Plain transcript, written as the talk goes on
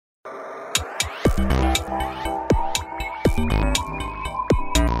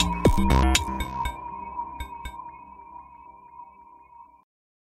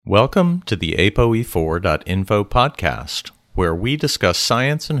Welcome to the ApoE4.info podcast, where we discuss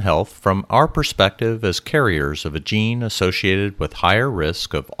science and health from our perspective as carriers of a gene associated with higher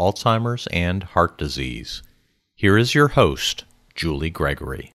risk of Alzheimer's and heart disease. Here is your host, Julie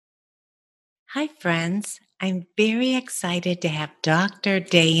Gregory. Hi, friends. I'm very excited to have Dr.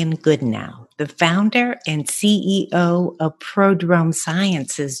 Dayan Goodenowe, the founder and CEO of Prodrome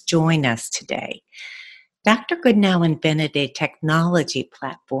Sciences, join us today. Dr. Goodenowe invented a technology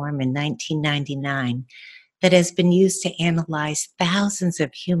platform in 1999 that has been used to analyze thousands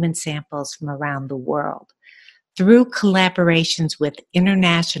of human samples from around the world. Through collaborations with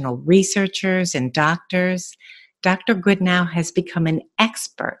international researchers and doctors, Dr. Goodenowe has become an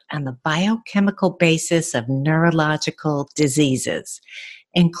expert on the biochemical basis of neurological diseases,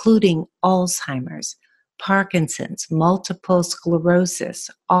 including Alzheimer's, Parkinson's, multiple sclerosis,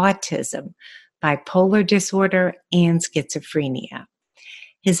 autism, bipolar disorder, and schizophrenia.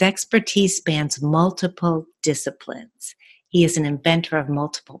 His expertise spans multiple disciplines. He is an inventor of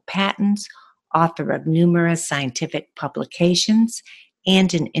multiple patents, author of numerous scientific publications,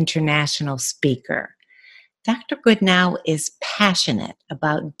 and an international speaker. Dr. Goodenowe is passionate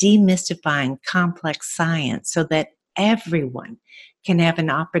about demystifying complex science so that everyone can have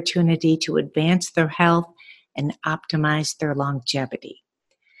an opportunity to advance their health and optimize their longevity.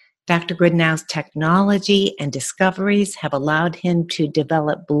 Dr. Goodenowe's technology and discoveries have allowed him to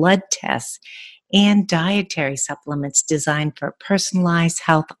develop blood tests and dietary supplements designed for personalized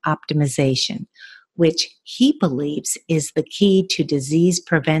health optimization, which he believes is the key to disease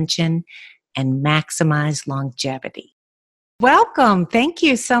prevention and maximize longevity. Welcome. Thank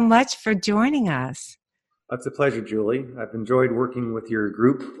you so much for joining us. It's a pleasure, Julie. I've enjoyed working with your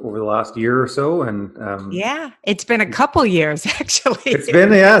group over the last year or so, and yeah, it's been a couple years actually. It's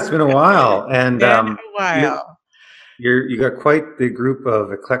been a while, and a while. You got quite the group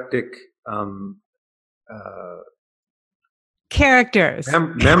of eclectic characters,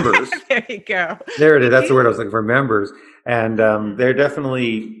 members. There you go. There it is. That's the word I was looking for. Members, and they're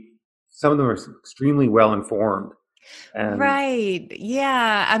definitely, some of them are extremely well informed. Right.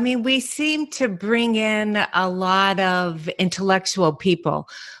 Yeah. I mean, we seem to bring in a lot of intellectual people.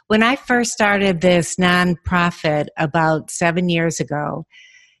 When I first started this nonprofit about 7 years ago,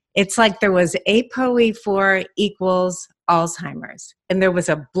 it's like there was ApoE4 equals Alzheimer's, and there was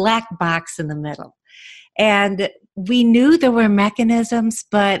a black box in the middle. And we knew there were mechanisms,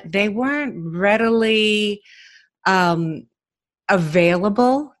 but they weren't readily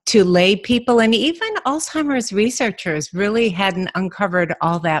available to lay people, and even Alzheimer's researchers really hadn't uncovered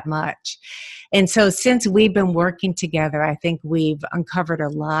all that much. And so since we've been working together, I think we've uncovered a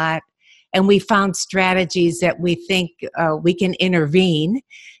lot, and we found strategies that we think we can intervene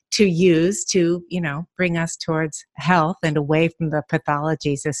to use to, bring us towards health and away from the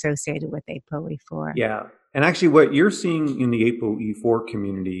pathologies associated with ApoE4. Yeah. And actually what you're seeing in the ApoE4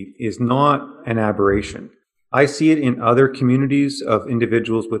 community is not an aberration. I see it in other communities of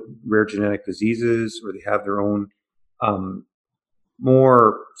individuals with rare genetic diseases, or they have their own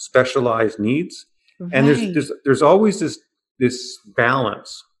more specialized needs. Right. And there's always this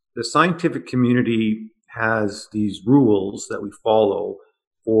balance. The scientific community has these rules that we follow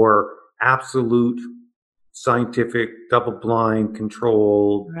for absolute scientific, double-blind,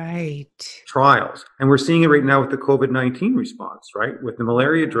 controlled trials. And we're seeing it right now with the COVID-19 response, right? With the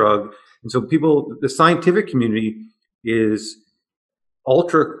malaria drug. And so the scientific community is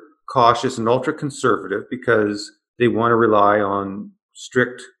ultra cautious and ultra conservative because they want to rely on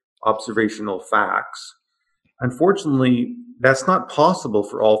strict observational facts. Unfortunately, that's not possible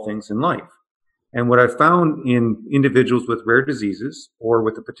for all things in life. And what I found in individuals with rare diseases or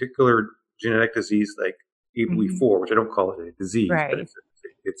with a particular genetic disease like ApoE4, which I don't call it a disease, but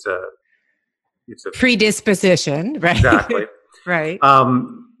it's a predisposition, right? Exactly. Right.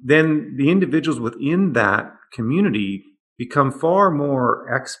 Then the individuals within that community become far more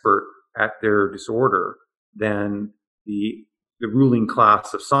expert at their disorder than the ruling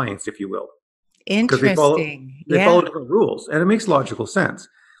class of science, if you will. Interesting. They follow different rules, and it makes logical sense.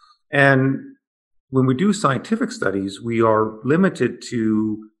 And when we do scientific studies, we are limited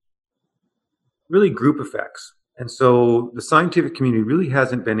to really group effects. And so the scientific community really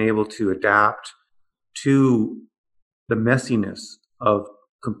hasn't been able to adapt to the messiness of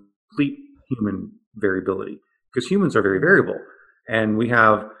complete human variability, because humans are very variable, and we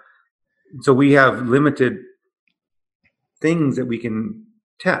have limited things that we can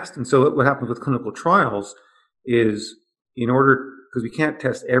test. And so what happens with clinical trials is, in order because we can't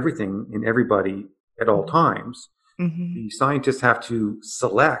test everything in everybody at all times, the scientists have to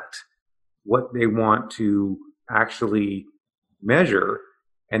select what they want to actually measure,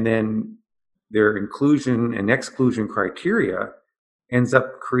 and then their inclusion and exclusion criteria ends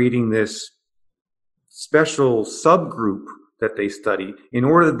up creating this special subgroup that they study in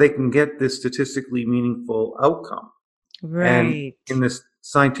order that they can get this statistically meaningful outcome. Right. And in this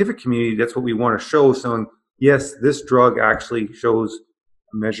scientific community, that's what we want to show, saying, yes, this drug actually shows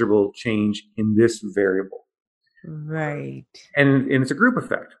a measurable change in this variable. Right. And it's a group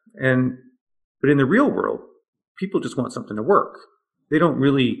effect. But in the real world, people just want something to work. They don't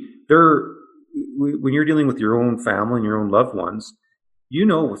really, when you're dealing with your own family and your own loved ones, you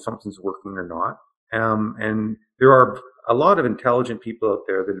know if something's working or not. And there are a lot of intelligent people out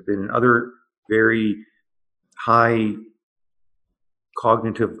there that have been in other very high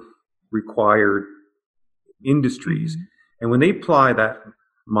cognitive required industries. And when they apply that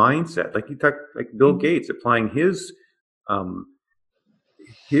mindset, like Bill Gates applying his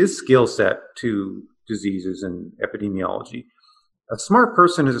skill set to diseases and epidemiology, a smart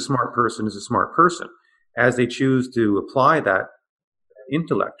person is a smart person is a smart person. As they choose to apply that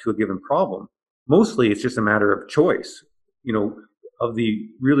intellect to a given problem, mostly it's just a matter of choice. Of the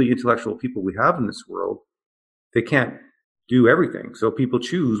really intellectual people we have in this world, they can't do everything. So people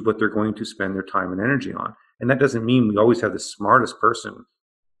choose what they're going to spend their time and energy on. And that doesn't mean we always have the smartest person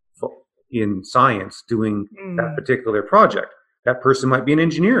in science doing that particular project. That person might be an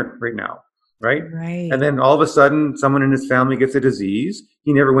engineer right now, right? And then all of a sudden, someone in his family gets a disease.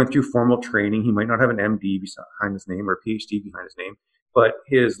 He never went through formal training. He might not have an MD behind his name or a PhD behind his name, but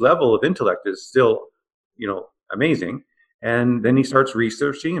his level of intellect is still, amazing. And then he starts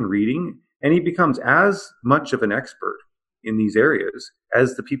researching and reading, and he becomes as much of an expert in these areas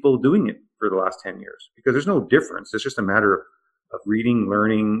as the people doing it for the last 10 years, because there's no difference. It's just a matter of reading,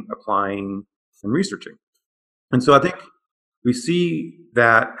 learning, applying, and researching. And so I think we see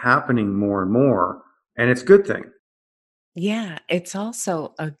that happening more and more, and it's a good thing. Yeah, it's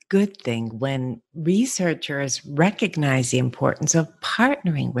also a good thing when researchers recognize the importance of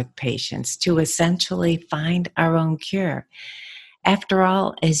partnering with patients to essentially find our own cure. After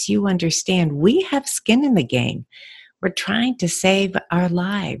all, as you understand, we have skin in the game. We're trying to save our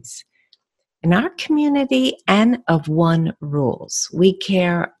lives. In our community, N of one rules. We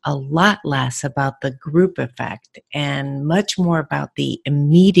care a lot less about the group effect and much more about the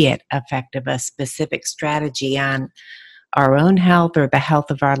immediate effect of a specific strategy on our own health or the health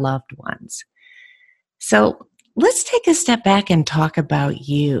of our loved ones. So let's take a step back and talk about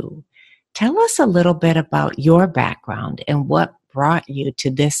you. Tell us a little bit about your background and what brought you to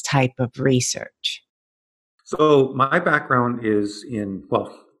this type of research. So my background is in,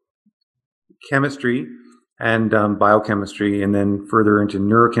 chemistry and biochemistry, and then further into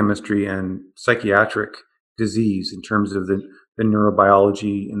neurochemistry and psychiatric disease in terms of the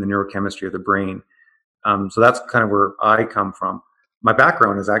neurobiology and the neurochemistry of the brain. So that's kind of where I come from. My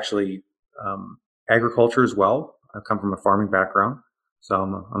background is actually agriculture as well. I come from a farming background, so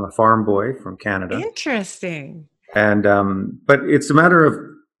I'm a farm boy from Canada. Interesting. And but it's a matter of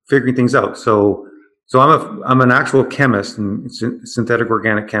figuring things out. So I'm an actual chemist and synthetic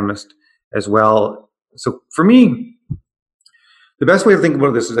organic chemist as well. So for me, the best way to think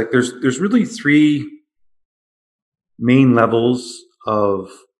about this is like there's really three main levels of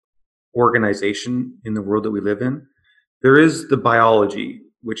organization in the world that we live in. There is the biology,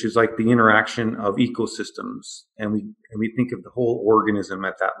 which is like the interaction of ecosystems, and we think of the whole organism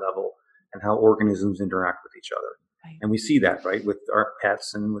at that level and how organisms interact with each other. Right. And we see that, right, with our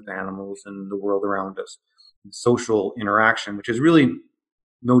pets and with animals and the world around us. Social interaction, which is really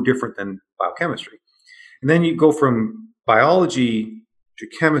no different than biochemistry. And then you go from biology to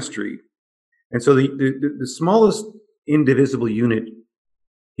chemistry. And so the smallest indivisible unit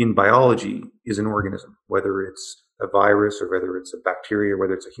in biology is an organism, whether it's a virus or whether it's a bacteria, or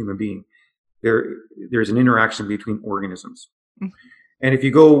whether it's a human being. There's an interaction between organisms. Mm-hmm. And if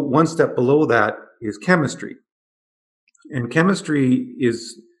you go one step below that is chemistry. And chemistry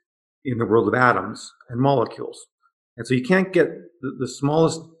is in the world of atoms and molecules. And so you can't get the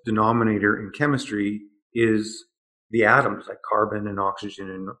smallest denominator in chemistry is the atoms like carbon and oxygen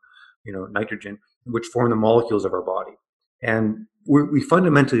and nitrogen, which form the molecules of our body. And we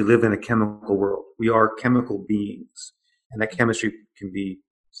fundamentally live in a chemical world. We are chemical beings, and that chemistry can be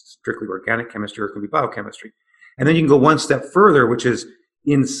strictly organic chemistry or it can be biochemistry. And then you can go one step further, which is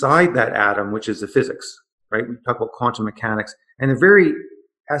inside that atom, which is the physics, right? We talk about quantum mechanics, and the very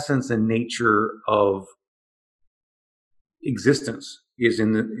essence and nature of existence is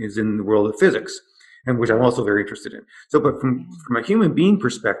in the world of physics. and which I'm also very interested in. So, but from a human being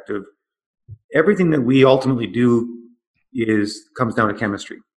perspective, everything that we ultimately do comes down to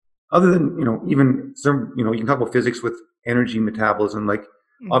chemistry. Other than, even some, you can talk about physics with energy metabolism. Like,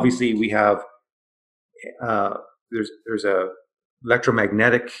 obviously we have, there's a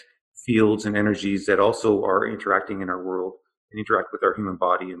electromagnetic fields and energies that also are interacting in our world and interact with our human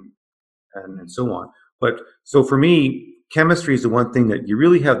body and so on. But so for me, chemistry is the one thing that you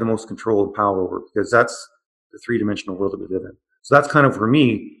really have the most control and power over, because that's the three-dimensional world that we live in. So that's kind of, for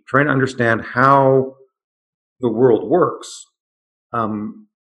me, trying to understand how the world works,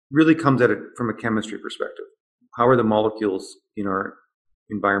 really comes at it from a chemistry perspective. How are the molecules in our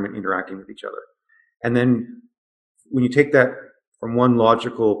environment interacting with each other? And then when you take that from one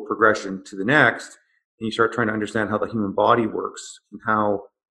logical progression to the next, and you start trying to understand how the human body works, and how,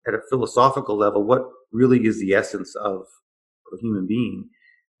 at a philosophical level, what really is the essence of a human being,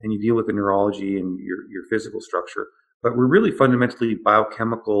 and you deal with the neurology and your physical structure. But we're really fundamentally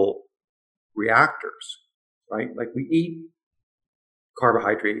biochemical reactors, right? Like, we eat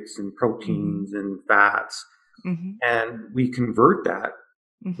carbohydrates and proteins and fats, and we convert that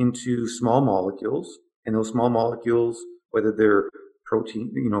into small molecules. And those small molecules, whether they're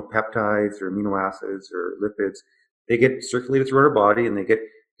protein, peptides or amino acids or lipids, they get circulated through our body and they get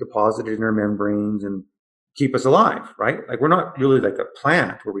deposited in our membranes and keep us alive, right? Like, we're not really like a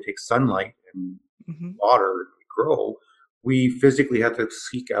plant where we take sunlight and water and we grow. We physically have to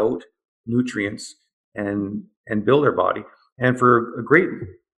seek out nutrients and build our body. And for a great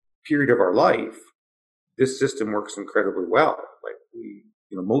period of our life, this system works incredibly well. Like,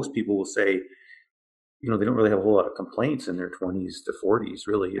 most people will say, they don't really have a whole lot of complaints in their 20s to 40s,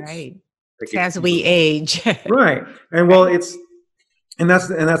 really. It's right. Like, as we age. Right. And well, and that's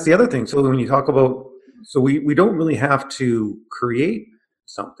the other thing. So when you talk about, so we don't really have to create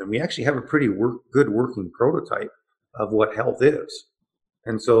something. We actually have a pretty good working prototype of what health is.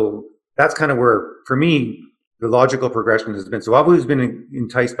 And so that's kind of where, for me, the logical progression has been. So I've always been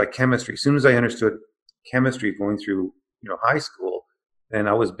enticed by chemistry. As soon as I understood chemistry going through, high school, then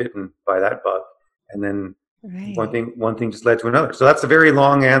I was bitten by that bug. And then one thing just led to another. So that's a very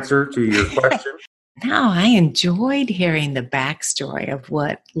long answer to your question. No, I enjoyed hearing the backstory of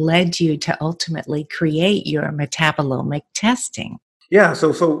what led you to ultimately create your metabolomic testing. Yeah.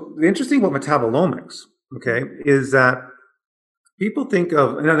 So the interesting about metabolomics, okay, is that people think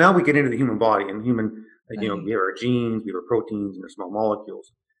of, and now we get into the human body and human, we have our genes, we have our proteins and our small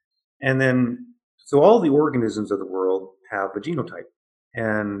molecules. And then, so all the organisms of the world have a genotype,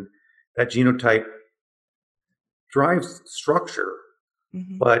 and that genotype drives structure,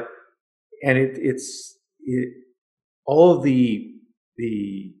 but all of the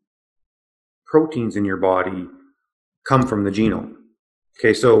proteins in your body come from the genome.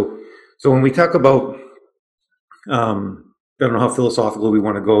 Okay, so when we talk about, I don't know how philosophical we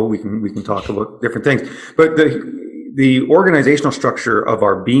want to go. We can talk about different things, but the organizational structure of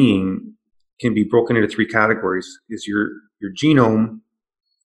our being can be broken into three categories: is your genome,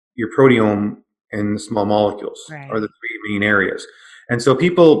 your proteome, and the small molecules are the three main areas. And so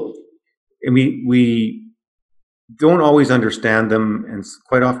people, and we don't always understand them, and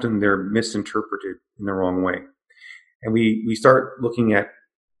quite often they're misinterpreted in the wrong way. And we start looking at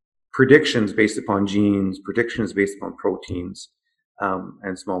predictions based upon genes, predictions based upon proteins,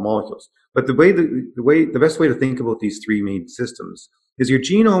 and small molecules. But the best way to think about these three main systems is your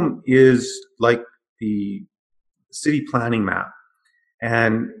genome is like the city planning map.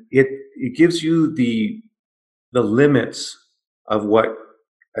 And it gives you the limits of what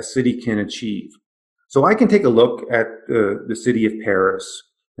a city can achieve. So I can take a look at the city of Paris,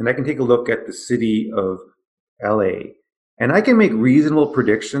 and I can take a look at the city of LA, and I can make reasonable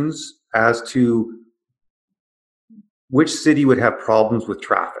predictions as to which city would have problems with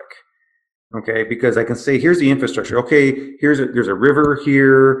traffic. Okay, because I can say, here's the infrastructure. Okay, there's a river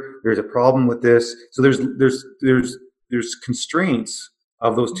here. There's a problem with this. So there's constraints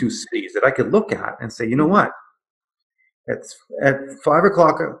of those two cities that I could look at and say, you know what? At 5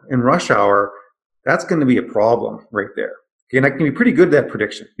 o'clock in rush hour, that's going to be a problem right there. Okay, and I can be pretty good at that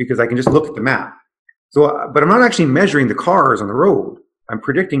prediction because I can just look at the map. So, but I'm not actually measuring the cars on the road. I'm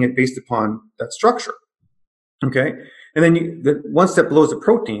predicting it based upon that structure. Okay, and then one step below is the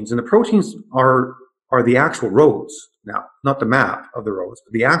proteins, and the proteins are the actual roads now, not the map of the roads,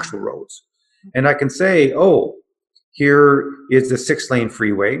 but the actual roads. And I can say, oh, here is the 6-lane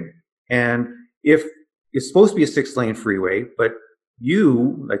freeway, and if it's supposed to be a 6-lane freeway, but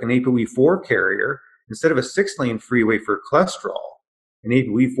you, like an ApoE4 carrier, instead of a 6-lane freeway for cholesterol, an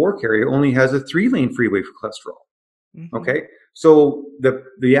ApoE4 carrier only has a 3-lane freeway for cholesterol. Okay, so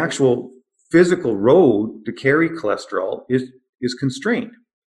the actual physical road to carry cholesterol is constrained.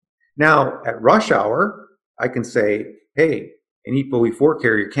 Now, at rush hour, I can say, hey, an ApoE4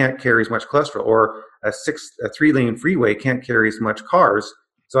 carrier can't carry as much cholesterol, or a 3-lane freeway can't carry as much cars.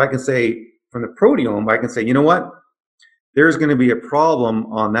 So I can say, from the proteome, I can say, you know what? There's going to be a problem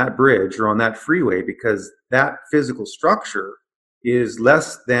on that bridge or on that freeway because that physical structure is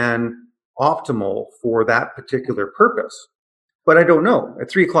less than optimal for that particular purpose. But I don't know. At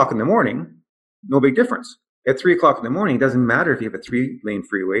 3 o'clock in the morning, no big difference. At 3 o'clock in the morning, it doesn't matter if you have a 3-lane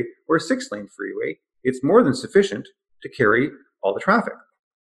freeway or a 6-lane freeway. It's more than sufficient to carry all the traffic.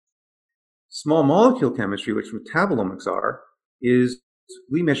 Small molecule chemistry, which metabolomics are, is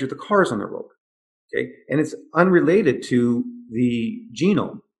we measure the cars on the road. Okay, and it's unrelated to the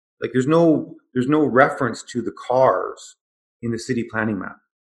genome. Like there's no reference to the cars in the city planning map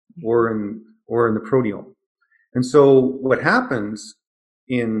or in the proteome. And so what happens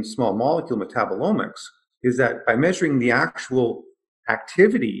in small molecule metabolomics is that by measuring the actual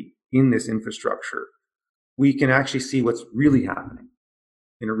activity in this infrastructure, we can actually see what's really happening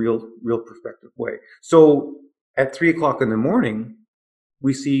in a real perspective way. So at 3 o'clock in the morning,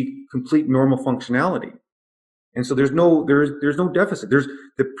 we see complete normal functionality. And so there's no deficit. There's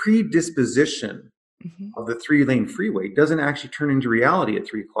the predisposition of the 3-lane freeway doesn't actually turn into reality at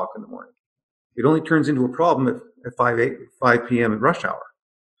 3 o'clock in the morning. It only turns into a problem at 5 p.m. at rush hour.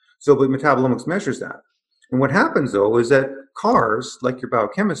 So but metabolomics measures that. And what happens though is that cars, like your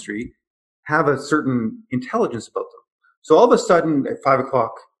biochemistry, have a certain intelligence about them. So all of a sudden at 5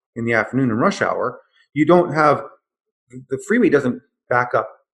 o'clock in the afternoon in rush hour, you don't have, the freeway doesn't back up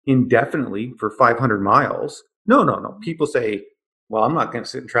indefinitely for 500 miles. No. People say, well, I'm not going to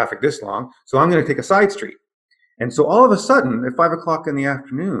sit in traffic this long, so I'm going to take a side street. And so all of a sudden, at 5 o'clock in the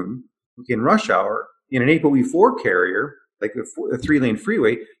afternoon, in rush hour, in an ApoE4 carrier, like a 3-lane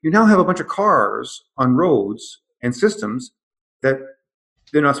freeway, you now have a bunch of cars on roads and systems that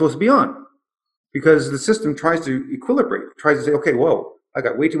they're not supposed to be on. Because the system tries to equilibrate, tries to say, okay, whoa, I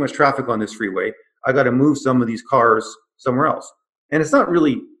got way too much traffic on this freeway. I got to move some of these cars somewhere else. And it's not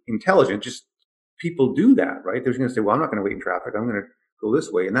really intelligent, just people do that, right? They're just going to say, well, I'm not going to wait in traffic. I'm going to go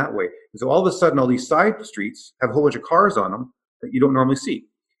this way and that way. And so all of a sudden, all these side streets have a whole bunch of cars on them that you don't normally see.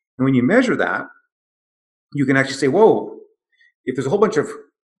 And when you measure that, you can actually say, whoa, if there's a whole bunch of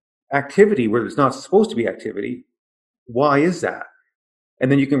activity where there's not supposed to be activity, why is that?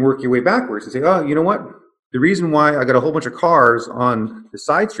 And then you can work your way backwards and say, oh, you know what? The reason why I got a whole bunch of cars on the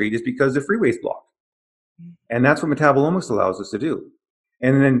side street is because the freeway's blocked. And that's what metabolomics allows us to do.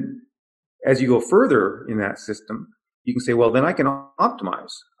 And then as you go further in that system, you can say, well, then I can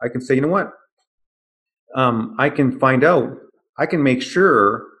optimize. I can say, you know what? I can find out, I can make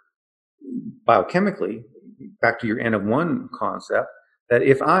sure biochemically, back to your N of 1 concept, that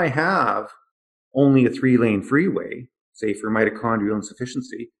if I have only a 3-lane freeway, say for mitochondrial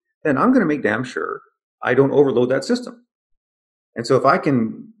insufficiency, then I'm going to make damn sure I don't overload that system. And so if I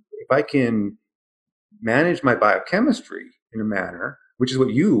can manage my biochemistry in a manner, which is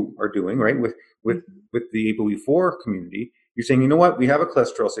what you are doing, right, with the ApoE4 community, you're saying, you know what, we have a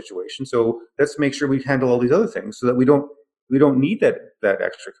cholesterol situation, so let's make sure we handle all these other things so that we don't need that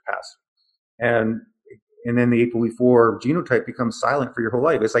extra capacity. And then the ApoE4 genotype becomes silent for your whole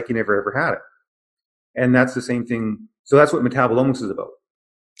life. It's like you never ever had it. And that's the same thing. So that's what metabolomics is about.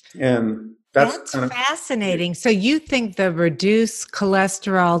 And that's kind of fascinating. So you think the reduced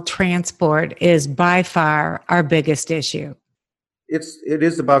cholesterol transport is by far our biggest issue? It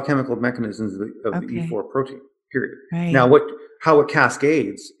is the biochemical mechanisms of the E4 protein, period. Right. Now, how it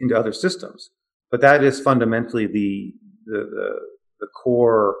cascades into other systems, but that is fundamentally the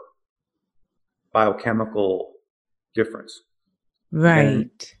core biochemical difference. Right. And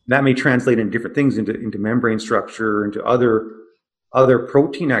that may translate into different things, into membrane structure, into other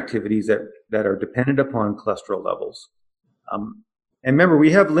protein activities that are dependent upon cholesterol levels. And remember,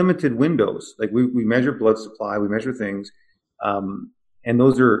 we have limited windows. Like we measure blood supply, we measure things, and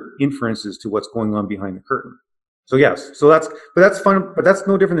those are inferences to what's going on behind the curtain. So yes, that's fun, but that's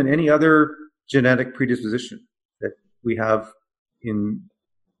no different than any other genetic predisposition that we have in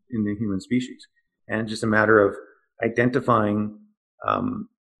the human species, and just a matter of identifying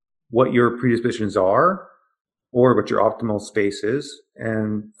what your predispositions are or what your optimal space is,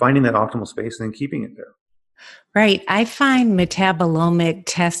 and finding that optimal space and then keeping it there. Right. I find metabolomic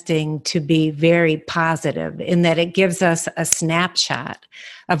testing to be very positive in that it gives us a snapshot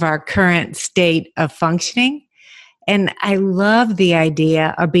of our current state of functioning. And I love the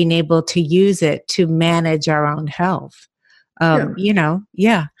idea of being able to use it to manage our own health.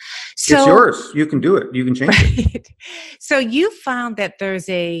 Yeah. So it's yours. You can do it. You can change it. So you found that there's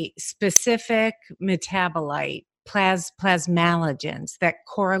a specific metabolite, plasmalogens, that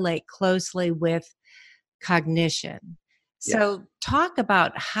correlate closely with cognition. So Yes. talk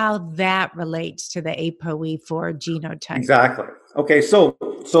about how that relates to the ApoE4 genotype. Exactly. Okay, so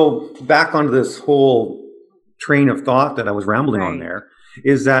back onto this whole train of thought that I was rambling on there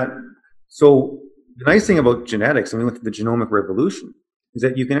is that, so the nice thing about genetics, and we look at the genomic revolution, is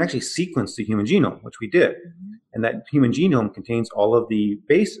that you can actually sequence the human genome, which we did. And that human genome contains all of the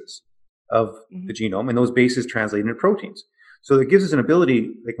bases of the genome, and those bases translate into proteins. So it gives us an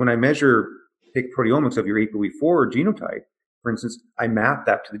ability, like when I take proteomics of your ApoE4 genotype, for instance, I map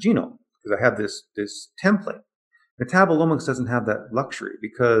that to the genome because I have this template. Metabolomics doesn't have that luxury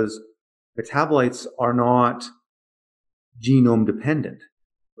because metabolites are not genome dependent,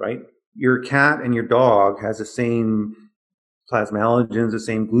 right? Your cat and your dog has the same plasmalogens, the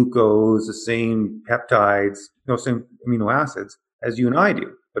same glucose, the same peptides, same amino acids as you and I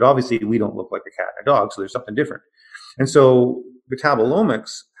do. But obviously we don't look like a cat and a dog, so there's something different. And so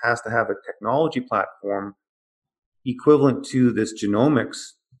metabolomics has to have a technology platform equivalent to this genomics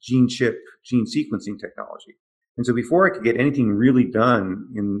gene sequencing technology. And so before I could get anything really done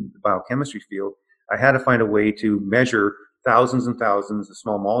in the biochemistry field, I had to find a way to measure thousands and thousands of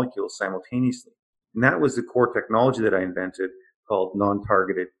small molecules simultaneously. And that was the core technology that I invented called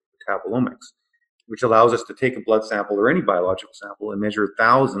non-targeted metabolomics, which allows us to take a blood sample or any biological sample and measure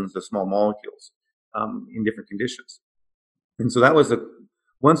thousands of small molecules in different conditions. And so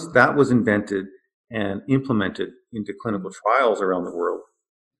once that was invented and implemented into clinical trials around the world,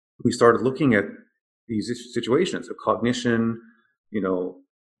 we started looking at these situations of cognition,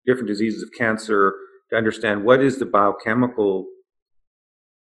 different diseases of cancer, to understand what is the biochemical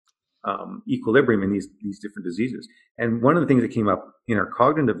equilibrium in these different diseases. And one of the things that came up in our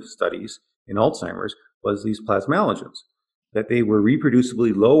cognitive studies in Alzheimer's was these plasmalogens, that they were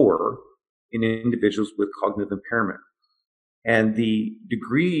reproducibly lower in individuals with cognitive impairment. And the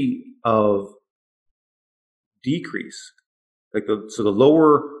degree of decrease, so the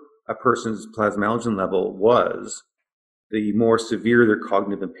lower a person's plasmalogen level was, the more severe their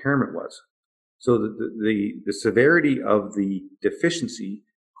cognitive impairment was. So the severity of the deficiency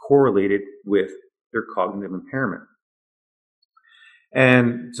correlated with their cognitive impairment.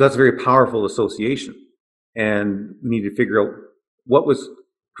 And so that's a very powerful association. And we need to figure out what was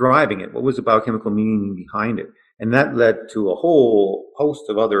driving it, what was the biochemical meaning behind it. And that led to a whole host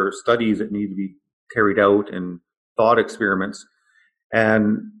of other studies that need to be carried out and thought experiments.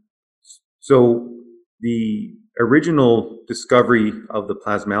 And so the original discovery of the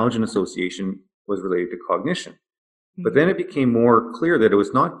plasmalogen association was related to cognition. But then it became more clear that it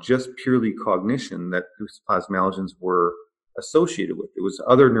was not just purely cognition that these plasmalogens were associated with. It was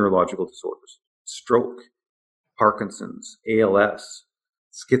other neurological disorders, stroke, Parkinson's, ALS,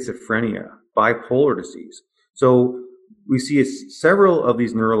 schizophrenia, bipolar disease. So we see several of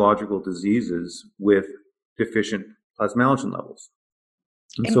these neurological diseases with deficient plasmalogen levels.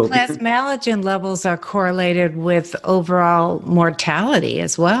 And so plasmalogen levels are correlated with overall mortality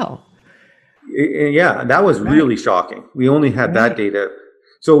as well. Yeah, that was really shocking. We only had that data.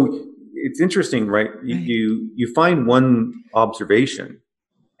 So it's interesting, right? You find one observation,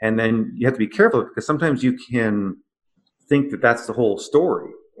 and then you have to be careful because sometimes you can think that that's the whole story,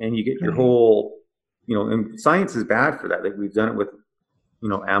 and you get your whole, and science is bad for that. Like we've done it with,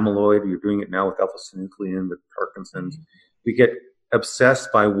 amyloid. You're doing it now with alpha-synuclein, with Parkinson's. We get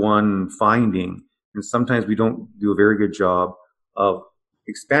obsessed by one finding, and sometimes we don't do a very good job of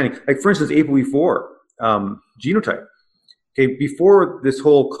expanding. Like for instance, ApoE4 genotype. Okay, before this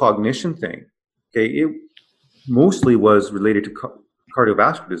whole cognition thing, it mostly was related to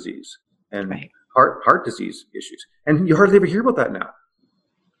cardiovascular disease and heart disease issues, and you hardly ever hear about that now.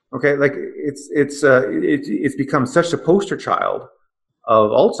 Okay, like it's become such a poster child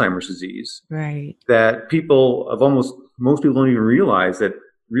of Alzheimer's disease, that most people don't even realize that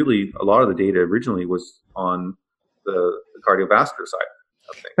really a lot of the data originally was on the cardiovascular side.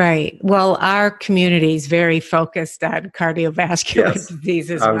 Right. Well, our community is very focused on cardiovascular disease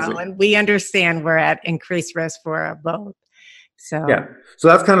as well, and we understand we're at increased risk for both. So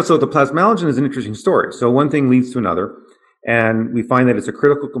that's so the plasmalogen is an interesting story. So one thing leads to another, and we find that it's a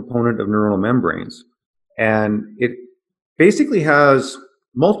critical component of neuronal membranes, and it basically has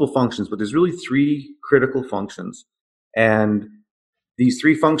multiple functions, but there's really three critical functions, and these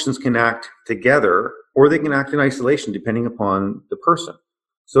three functions can act together or they can act in isolation depending upon the person.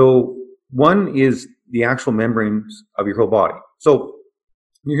 So one is the actual membranes of your whole body. So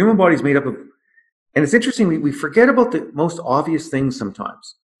your human body is made up of And it's interesting, we forget about the most obvious things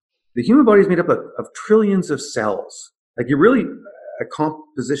sometimes. The human body is made up of trillions of cells. Like, you're really a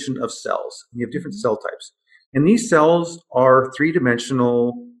composition of cells. You have different cell types. And these cells are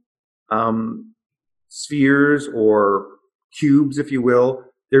three-dimensional spheres or cubes, if you will.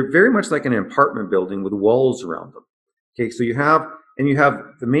 They're very much like an apartment building with walls around them. Okay, so you have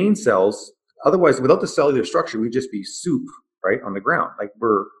the main cells. Otherwise, without the cellular structure, we'd just be soup, right, on the ground. Like,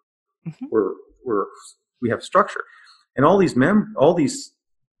 we have structure. And all these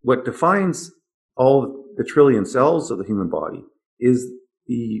what defines all the trillion cells of the human body is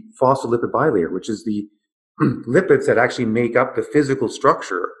the phospholipid bilayer, which is the lipids that actually make up the physical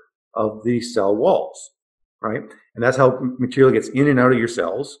structure of these cell walls, right? And that's how material gets in and out of your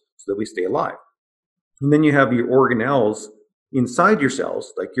cells so that we stay alive. And then you have your organelles inside your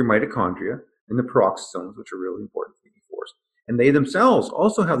cells, like your mitochondria and the peroxisomes, which are really important for E4s. And they themselves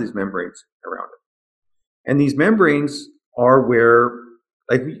also have these membranes around it. And these membranes are where,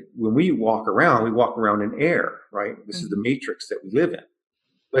 like, when we walk around in air, right? This is the matrix that we live in.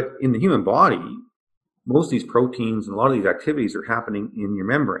 But in the human body, most of these proteins and a lot of these activities are happening in your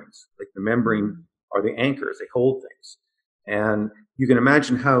membranes. Like, the membrane are the anchors, they hold things. And you can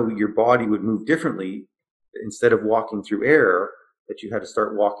imagine how your body would move differently instead of walking through air, that you had to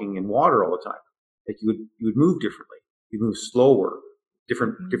start walking in water all the time. Like, you would move differently. You'd move slower.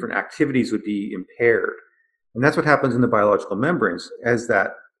 Different activities would be impaired. And that's what happens in the biological membranes. As the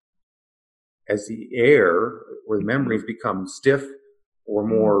air or the membranes become stiff or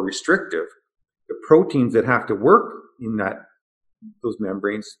more restrictive, the proteins that have to work in those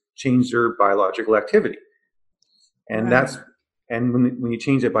membranes change their biological activity. And when you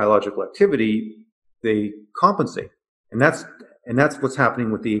change that biological activity, they compensate. And that's what's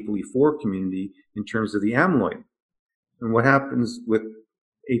happening with the ApoE4 community in terms of the amyloid. And what happens with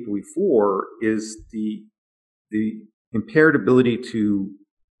ApoE4 is the impaired ability to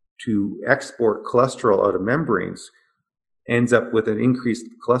export cholesterol out of membranes ends up with an increased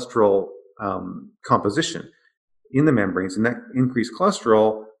cholesterol composition in the membranes, and that increased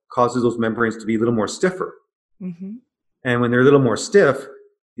cholesterol causes those membranes to be a little more stiffer. And when they're a little more stiff,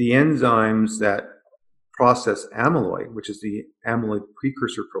 the enzymes that process amyloid, which is the amyloid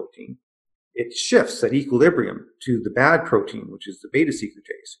precursor protein, it shifts at equilibrium to the bad protein, which is the beta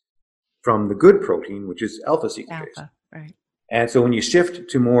secretase, from the good protein, which is alpha secretase. Right. And so when you shift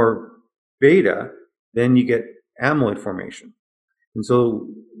to more beta, then you get amyloid formation. And so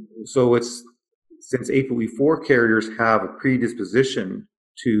it's, since ApoE4 carriers have a predisposition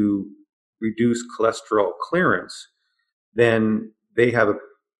to reduce cholesterol clearance, then they have a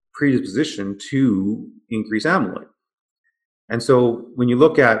predisposition to increase amyloid. And so when you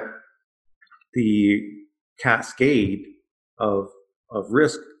look at the cascade of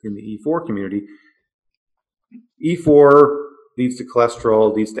risk in the E4 community, E4 leads to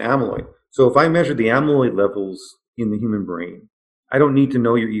cholesterol, leads to amyloid. So if I measure the amyloid levels in the human brain, I don't need to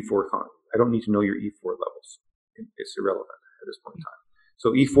know your E4 I don't need to know your E4 levels. It's irrelevant at this point in time.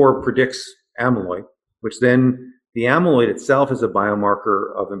 So E4 predicts amyloid, which then the amyloid itself is a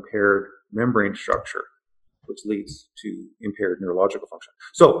biomarker of impaired membrane structure, which leads to impaired neurological function.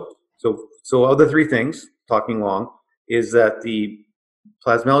 So of the three things, talking long, is that the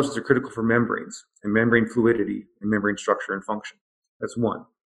plasmalogens are critical for membranes and membrane fluidity and membrane structure and function. That's one.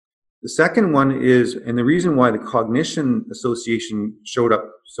 The second one is, and the reason why the cognition association showed up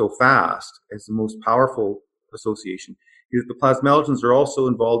so fast as the most powerful association, is the plasmalogens are also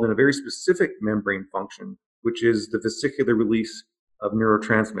involved in a very specific membrane function, which is the vesicular release of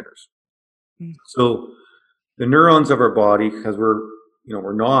neurotransmitters. So the neurons of our body, because we're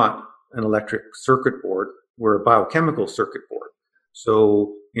not an electric circuit board, we're a biochemical circuit board.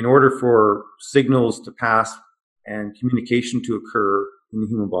 So in order for signals to pass and communication to occur in the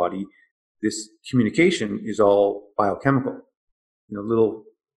human body, this communication is all biochemical. Little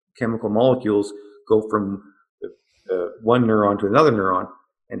chemical molecules go from the one neuron to another neuron,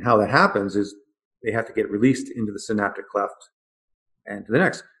 and how that happens is they have to get released into the synaptic cleft and to the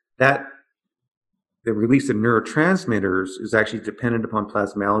next. The release of neurotransmitters is actually dependent upon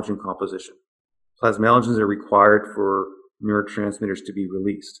plasmalogen composition. Plasmalogens are required for neurotransmitters to be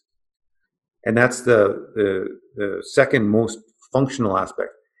released. And that's the second most functional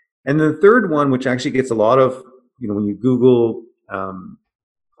aspect. And the third one, which actually gets a lot of, when you Google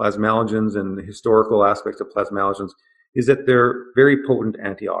plasmalogens and the historical aspects of plasmalogens, is that they're very potent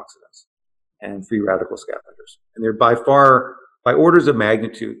antioxidants and free radical scavengers. And they're by orders of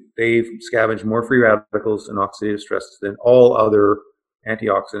magnitude, they've scavenged more free radicals and oxidative stress than all other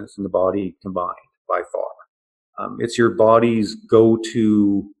antioxidants in the body combined, by far. It's your body's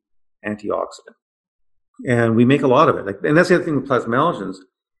go-to antioxidant. And we make a lot of it. And that's the other thing with plasmalogens,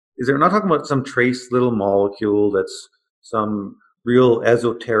 is they're not talking about some trace little molecule that's some real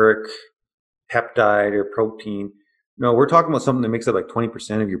esoteric peptide or protein. No, we're talking about something that makes up like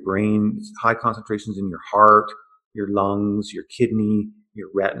 20% of your brain. It's high concentrations in your heart, your lungs, your kidney, your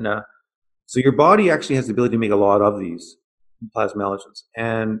retina. So your body actually has the ability to make a lot of these plasmalogens.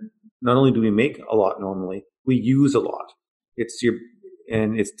 And not only do we make a lot normally, we use a lot. It's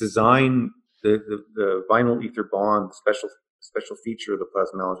designed, the vinyl ether bond, special feature of the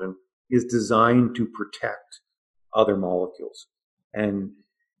plasmalogen, is designed to protect other molecules. And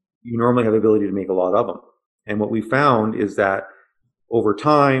you normally have the ability to make a lot of them. And what we found is that over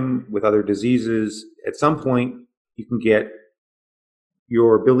time, with other diseases, at some point, you can get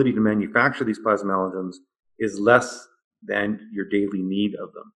your ability to manufacture these plasmalogens is less than your daily need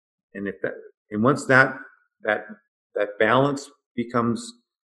of them. And once that balance becomes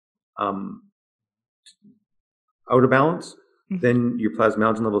out of balance, then your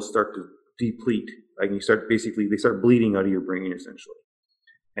plasmalogen levels start to deplete. Like they start bleeding out of your brain essentially.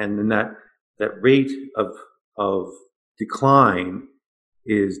 And then that rate of decline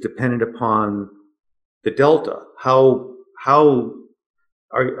is dependent upon the delta. How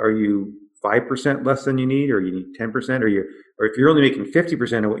are you 5% less than you need, or you need 10%, or if you're only making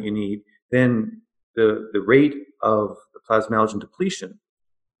 50% of what you need, then the rate of the plasmalogen depletion,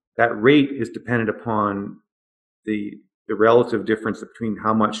 that rate is dependent upon the relative difference between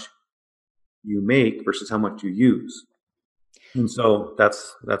how much you make versus how much you use. And so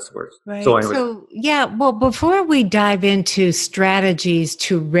that's where. Right. So yeah, well, before we dive into strategies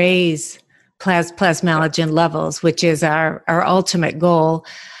to raise plasmalogen levels, which is our ultimate goal,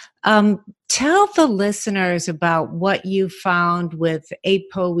 tell the listeners about what you found with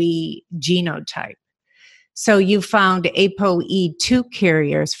ApoE genotype. So you found ApoE2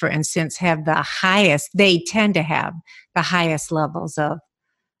 carriers, for instance, they tend to have the highest levels of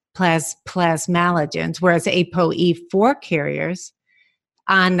plasmalogens, whereas ApoE4 carriers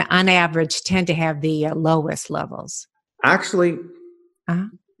on average tend to have the lowest levels. Actually,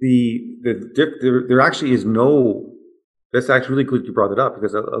 there actually is no. That's actually really good you brought it up,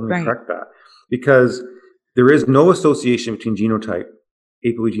 because let me correct that, because there is no association between genotype,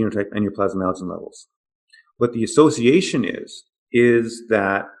 ApoE genotype, and your plasmalogen levels. What the association is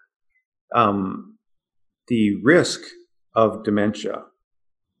that the risk of dementia,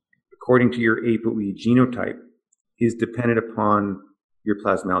 according to your ApoE genotype, is dependent upon your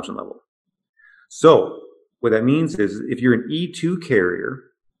plasmalogen level. So what that means is if you're an E2 carrier,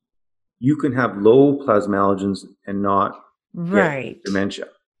 you can have low plasmalogens and not get dementia.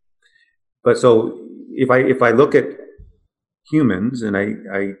 But so if I look at humans and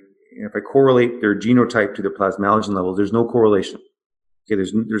if I correlate their genotype to their plasmalogen levels, there's no correlation. Okay,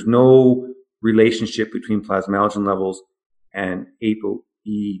 there's no relationship between plasmalogen levels and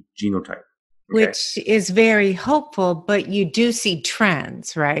ApoE genotype. Okay. Which is very hopeful, but you do see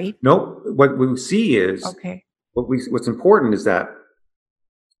trends, right? No, what we see is what's important is that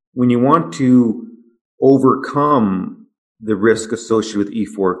when you want to overcome the risk associated with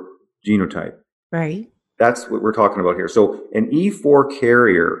E4 genotype, right? That's what we're talking about here. So an E4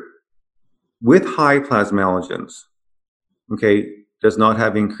 carrier with high plasmalogens, okay, does not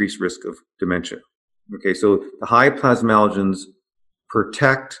have increased risk of dementia. Okay, so the high plasmalogens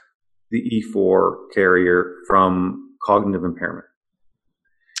protect the E4 carrier from cognitive impairment.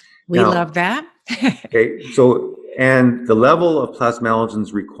 We love that. Okay, so, and the level of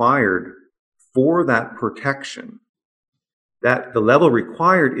plasmalogens required for that protection, that the level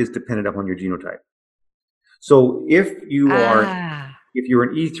required is dependent upon your genotype. So if you're an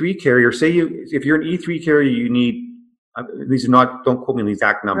E3 carrier, if you're an E3 carrier, you need, these are not, don't quote me on the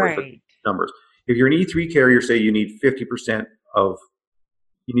exact numbers, but numbers. If you're an E3 carrier, say you need 50%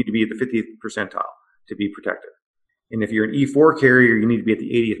 you need to be at the 50th percentile to be protected. And if you're an E4 carrier, you need to be at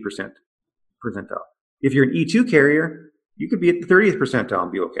the 80th percentile. If you're an E2 carrier, you could be at the 30th percentile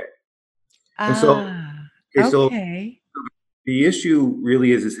and be okay. And so the issue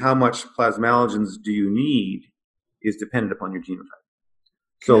really is how much plasmalogens do you need is dependent upon your genotype.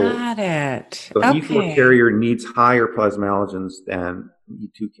 So, got it. So an E4 carrier needs higher plasmalogens than an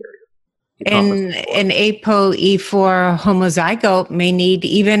E2 carrier. And an ApoE4 homozygote may need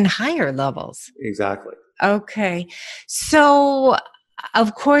even higher levels. Exactly. Okay. So,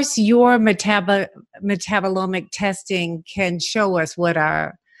 of course, your metabolomic testing can show us what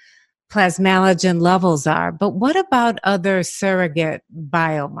our plasmalogen levels are, but what about other surrogate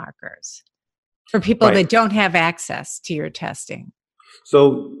biomarkers for people that don't have access to your testing?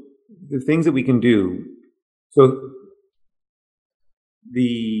 So the things that we can do, so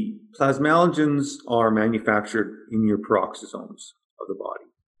the plasmalogens are manufactured in your peroxisomes of the body.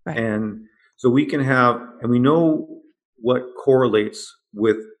 Right. And so we know what correlates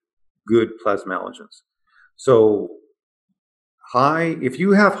with good plasmalogens. So if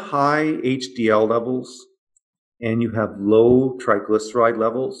you have high HDL levels and you have low triglyceride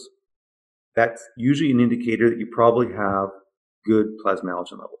levels, that's usually an indicator that you probably have good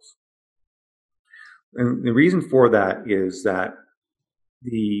plasmalogen levels. And the reason for that is that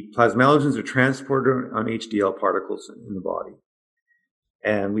the plasmalogens are transported on HDL particles in the body.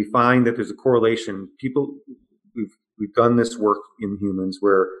 And we find that there's a correlation. We've done this work in humans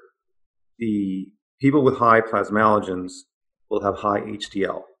where the people with high plasmalogens will have high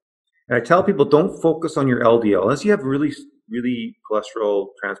HDL. And I tell people, don't focus on your LDL unless you have really, really cholesterol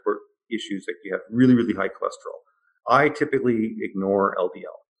transport issues, like you have really, really high cholesterol. I typically ignore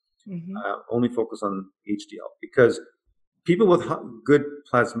LDL. Mm-hmm. Only focus on HDL, because people with good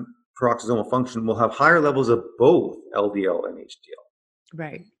peroxisomal function will have higher levels of both LDL and HDL.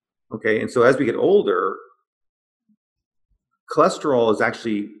 Right. Okay, and so as we get older, cholesterol is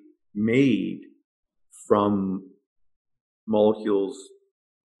actually made from molecules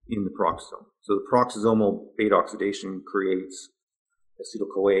in the peroxisome. So the peroxisomal beta oxidation creates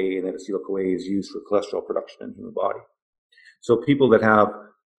acetyl-CoA, and that acetyl-CoA is used for cholesterol production in the human body. So people that have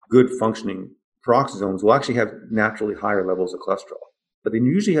good functioning peroxisomes will actually have naturally higher levels of cholesterol, but they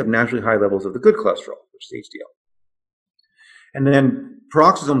usually have naturally high levels of the good cholesterol, which is HDL. And then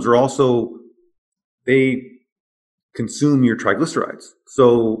peroxisomes are also, they consume your triglycerides.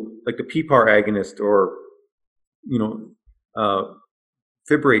 So like the PPAR agonist or,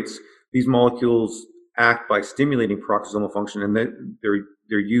 fibrates, these molecules act by stimulating peroxisomal function, and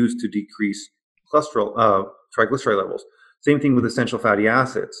they're used to decrease triglyceride levels. Same thing with essential fatty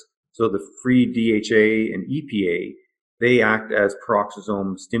acids. So the free DHA and EPA, they act as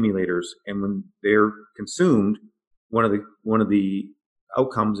peroxisome stimulators, and when they're consumed, one of the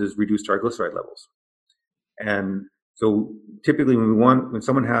outcomes is reduced triglyceride levels. And so typically when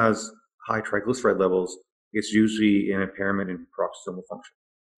someone has high triglyceride levels, it's usually an impairment in peroxisomal function.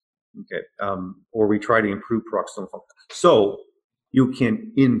 Okay, or we try to improve peroxisomal function. So you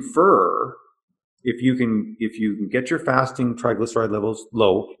can infer, if you can get your fasting triglyceride levels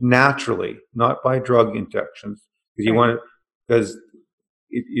low naturally, not by drug injections, because you want to, because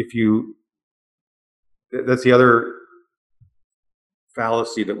that's the other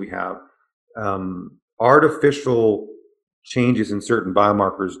fallacy that we have. Artificial changes in certain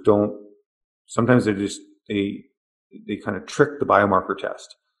biomarkers sometimes they kind of trick the biomarker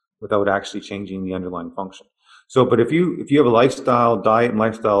test without actually changing the underlying function. So, but if you have a diet and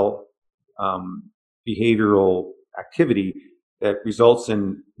lifestyle behavioral activity that results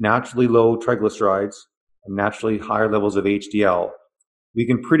in naturally low triglycerides and naturally higher levels of HDL, we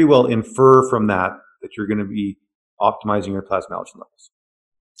can pretty well infer from that you're going to be optimizing your plasmalogen levels.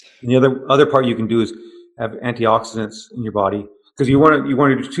 And the other part you can do is have antioxidants in your body, because you want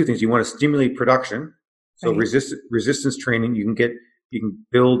to do two things. You want to stimulate production. So resistance training, you can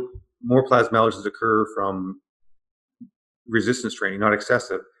build more plasmalogens occur from resistance training, not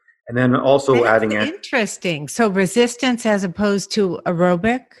excessive. And then also adding interesting. So resistance as opposed to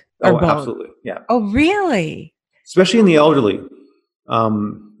aerobic? Or both? Absolutely. Yeah. Oh, really? Especially in the elderly.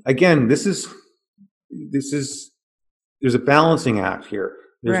 Again, there's a balancing act here.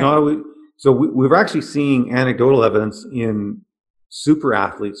 There's not always, so we're actually seeing anecdotal evidence in super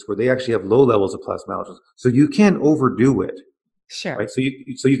athletes where they actually have low levels of plasmalogens. So you can't overdo it. Sure. Right. So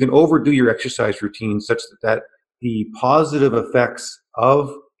you can overdo your exercise routine such that the positive effects of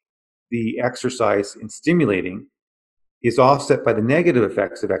the exercise in stimulating is offset by the negative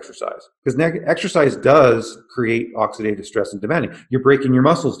effects of exercise. Because exercise does create oxidative stress and demanding. You're breaking your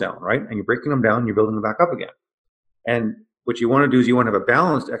muscles down, right? And you're breaking them down and you're building them back up again. And what you want to do is you want to have a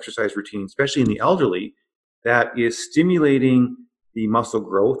balanced exercise routine, especially in the elderly, that is stimulating the muscle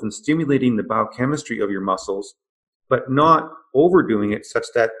growth and stimulating the biochemistry of your muscles, but not overdoing it such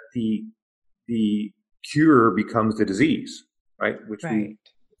that the cure becomes the disease, right? Which we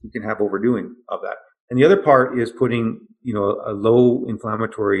can have overdoing of that. And the other part is putting, a low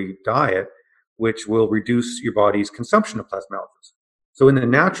inflammatory diet, which will reduce your body's consumption of plasmalogens. So in the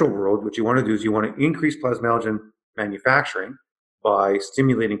natural world, what you want to do is you want to increase plasmalogen manufacturing by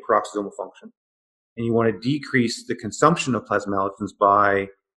stimulating peroxisomal function. And you want to decrease the consumption of plasmalogens by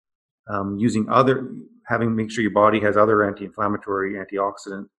make sure your body has other anti-inflammatory,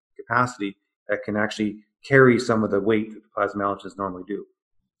 antioxidant capacity that can actually carry some of the weight that the plasmalogens normally do.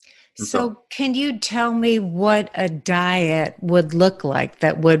 So can you tell me what a diet would look like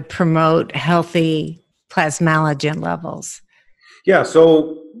that would promote healthy plasmalogen levels? Yeah.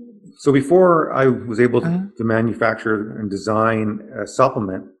 So before I was able to manufacture and design a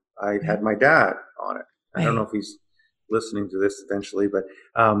supplement, I had my dad on it. I don't know if he's listening to this eventually, but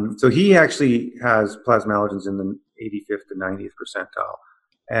so he actually has plasmalogens in the 85th to 90th percentile,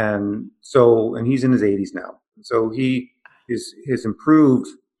 and he's in his 80s now. So he is improved.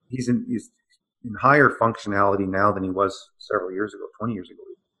 He's in higher functionality now than he was several years ago, 20 years ago.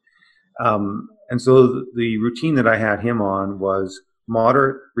 And so the routine that I had him on was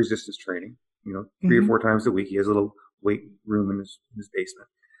moderate resistance training, 3 or 4 times a week. He has a little weight room in his basement.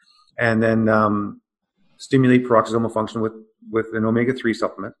 And then stimulate peroxisomal function with an omega-3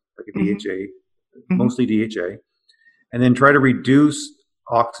 supplement, like a DHA, mostly DHA. And then try to reduce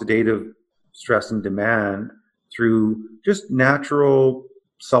oxidative stress and demand through just natural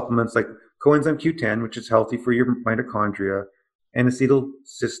supplements like coenzyme Q10, which is healthy for your mitochondria, and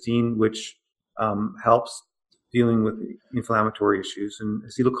acetylcysteine, which helps dealing with inflammatory issues, and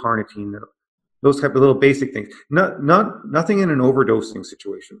acetylcarnitine, those type of little basic things. Nothing in an overdosing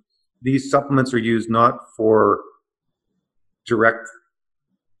situation. These supplements are used not for direct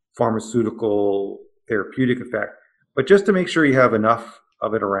pharmaceutical therapeutic effect, but just to make sure you have enough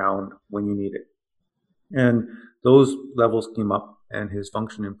of it around when you need it. And those levels came up and his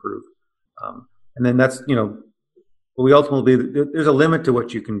function improved. And then that's, but we ultimately, there's a limit to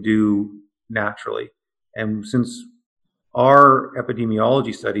what you can do naturally. And since our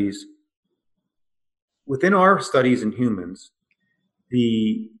epidemiology studies, within our studies in humans,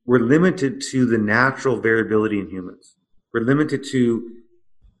 we're limited to the natural variability in humans. We're limited to,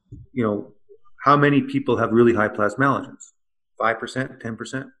 how many people have really high plasmalogens, 5%,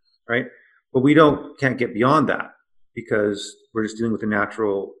 10%, right? But we can't get beyond that because we're just dealing with the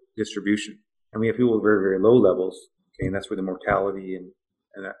natural distribution. And we have people with very, very low levels, okay, and that's where the mortality and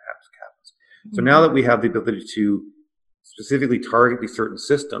that happens. So now that we have the ability to specifically target these certain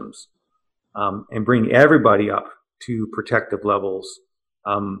systems and bring everybody up to protective levels,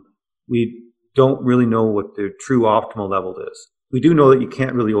 we don't really know what the true optimal level is. We do know that you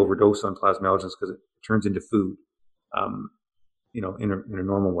can't really overdose on plasmalogens because it turns into food, in a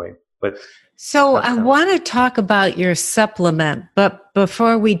normal way. But so I want to talk about your supplement, but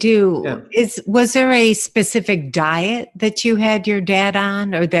before we do, was there a specific diet that you had your dad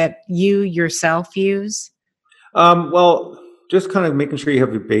on, or that you yourself use? Well, just kind of making sure you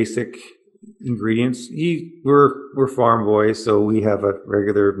have your basic ingredients. We're farm boys, so we have a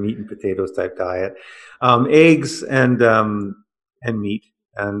regular meat and potatoes type diet, eggs and meat,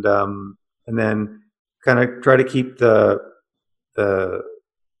 and then kind of try to keep the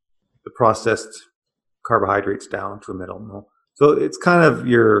processed carbohydrates down to a minimal. So it's kind of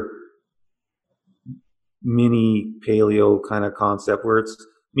your mini paleo kind of concept where it's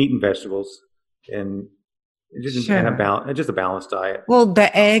meat and vegetables and just a balanced diet. Well,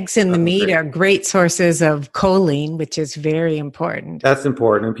 the eggs and the meat are great sources of choline, which is very important. That's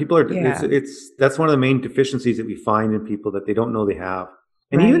important, and people are. That's one of the main deficiencies that we find in people that they don't know they have.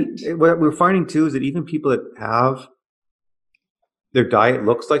 And even what we're finding too is that even people that have their diet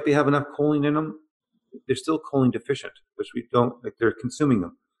looks like they have enough choline in them, they're still choline deficient, which we don't like. They're consuming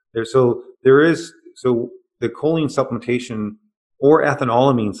them. So the choline supplementation or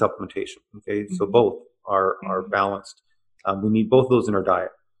ethanolamine supplementation. Okay, so both are balanced. We need both of those in our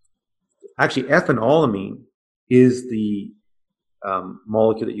diet. Actually, ethanolamine is the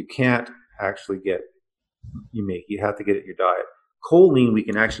molecule that you can't actually get. You have to get it in your diet. Choline we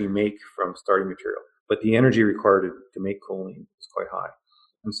can actually make from starting material, but the energy required to make choline is quite high.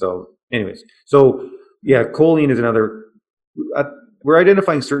 And so, anyways, choline is another. We're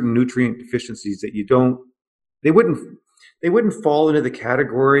identifying certain nutrient deficiencies that they wouldn't fall into the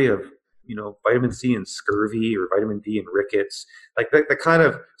category of vitamin C and scurvy or vitamin D and rickets, like the kind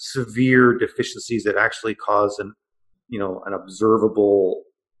of severe deficiencies that actually cause an observable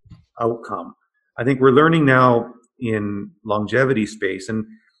outcome. I think we're learning now in longevity space, and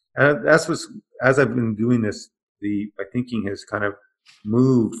as I've been doing this, my thinking has kind of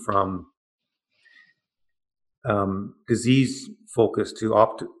moved from disease focus to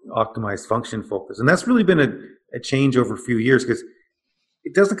optimized function focus, and that's really been a change over a few years because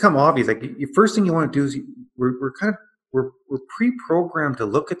it doesn't come obvious. Like the first thing you want to do is we're pre-programmed to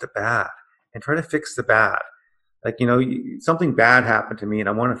look at the bad and try to fix the bad. Like something bad happened to me and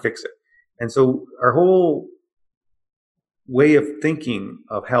I want to fix it, and so our whole way of thinking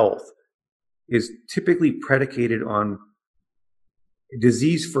of health is typically predicated on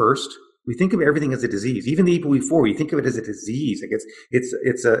disease first. We think of everything as a disease. Even the ApoE4, you think of it as a disease. Like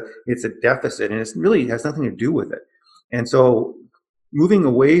it's a deficit, and it really has nothing to do with it. And so, moving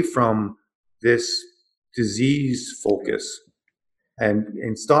away from this disease focus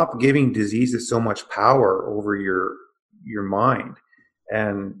and stop giving diseases so much power over your mind.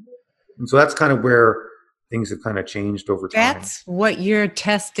 And so that's kind of where things have kind of changed over time. That's what your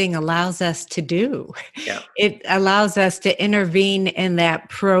testing allows us to do. Yeah. It allows us to intervene in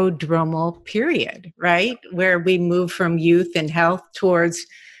that prodromal period, right? Where we move from youth and health towards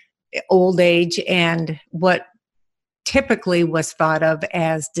old age and what typically was thought of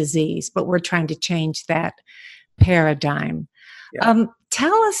as disease, but we're trying to change that paradigm. Yeah.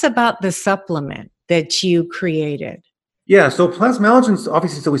 Tell us about the supplement that you created. Yeah, so plasmalogens,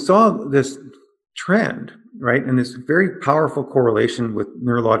 obviously, so we saw this trend, right? And this very powerful correlation with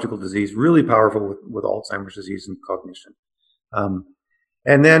neurological disease, really powerful with Alzheimer's disease and cognition.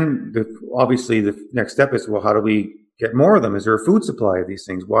 And then obviously the next step is, well, how do we get more of them? Is there a food supply of these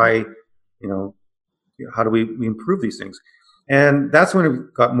things? Why, how do we improve these things? And that's when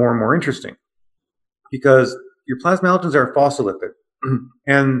it got more and more interesting, because your plasmalogens are a phospholipid.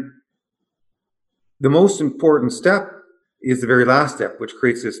 And the most important step is the very last step, which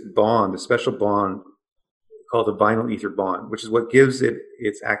creates this bond, a special bond called the vinyl ether bond, which is what gives it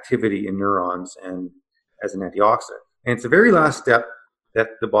its activity in neurons and as an antioxidant. And it's the very last step that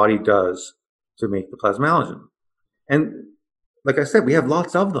the body does to make the plasmalogen. And like I said, we have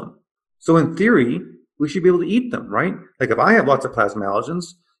lots of them. So in theory, we should be able to eat them, right? Like if I have lots of plasmalogens,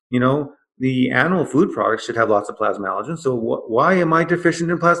 the animal food products should have lots of plasmalogens. So why am I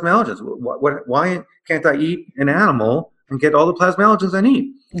deficient in plasmalogens? Why can't I eat an animal and get all the plasmalogens I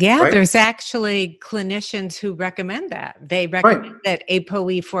need? Yeah, right? There's actually clinicians who recommend that. They recommend that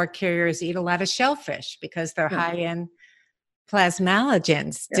ApoE4 carriers eat a lot of shellfish because they're high in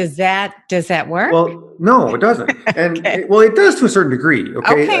plasmalogens. Yeah. Does that work? Well, no, it doesn't. And Okay. it does to a certain degree.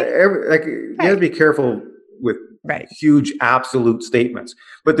 Okay. You have to be careful with huge absolute statements.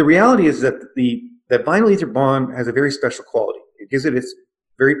 But the reality is that that vinyl ether bond has a very special quality. It gives it its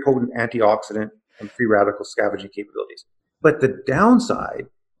very potent antioxidant and free radical scavenging capabilities. But the downside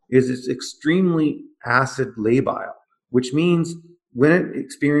is it's extremely acid labile, which means when it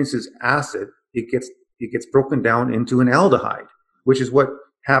experiences acid, it gets broken down into an aldehyde, which is what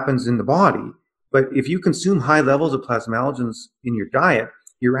happens in the body. But if you consume high levels of plasmalogens in your diet,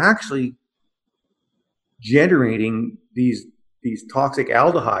 you're actually generating these toxic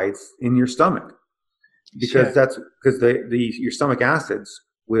aldehydes in your stomach, because your stomach acids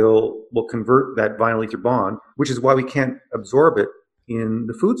will convert that vinyl ether bond, which is why we can't absorb it in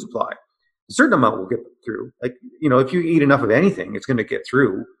the food supply. A certain amount will get through. Like, if you eat enough of anything, it's going to get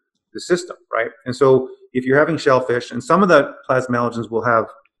through the system, right? And so if you're having shellfish, and some of the plasmalogens will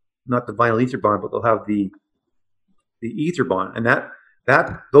have not the vinyl ether bond, but they'll have the ether bond, and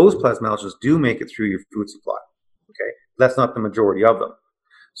those plasmalogens do make it through your food supply. Okay, that's not the majority of them.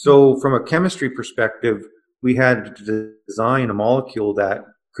 So from a chemistry perspective, we had to design a molecule that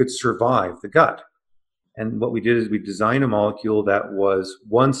could survive the gut. And what we did is we designed a molecule that was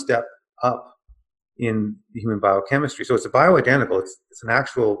one step up in the human biochemistry. So it's a bioidentical. It's an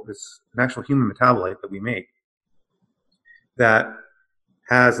actual human metabolite that we make that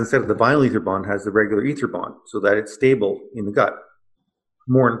has, instead of the vinyl ether bond, has the regular ether bond, so that it's stable in the gut.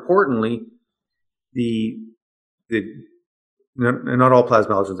 More importantly, not all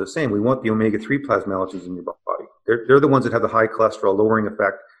plasmalogens are the same. We want the omega-3 plasmalogens in your body. They're the ones that have the high cholesterol lowering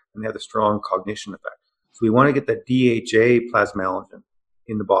effect, and they have the strong cognition effect. So we want to get that DHA plasmalogen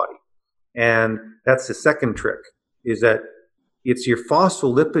in the body. And that's the second trick, is that it's your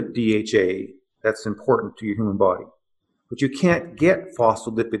phospholipid DHA that's important to your human body. But you can't get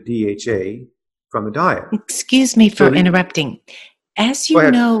phospholipid DHA from the diet. Excuse me for interrupting. As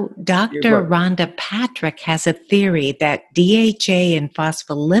you know, Dr. Rhonda Patrick has a theory that DHA in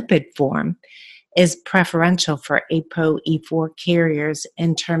phospholipid form is preferential for ApoE4 carriers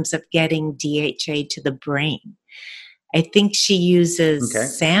in terms of getting DHA to the brain. I think she uses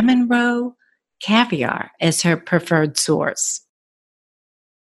salmon roe, caviar as her preferred source.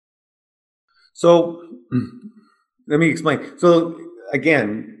 So let me explain. So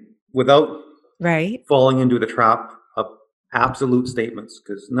again, without falling into the trap of absolute statements,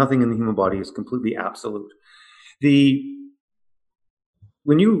 because nothing in the human body is completely absolute.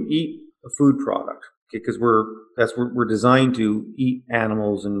 When you eat a food product, because we're designed to eat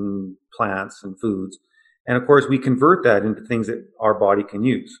animals and plants and foods, and of course we convert that into things that our body can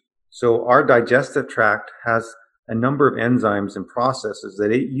use. So our digestive tract has a number of enzymes and processes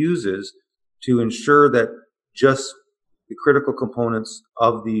that it uses to ensure that just the critical components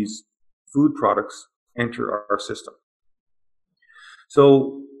of these food products enter our system.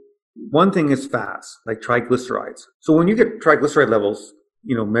 So one thing is fats, like triglycerides. So when you get triglyceride levels,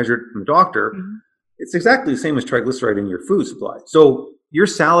 measured from the doctor, It's exactly the same as triglyceride in your food supply. So your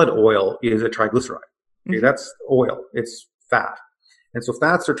salad oil is a triglyceride. Okay, that's oil. It's fat. And so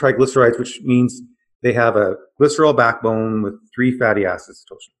fats are triglycerides, which means they have a glycerol backbone with 3 fatty acids.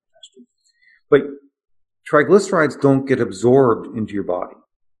 But triglycerides don't get absorbed into your body.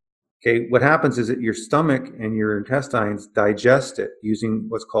 Okay, what happens is that your stomach and your intestines digest it using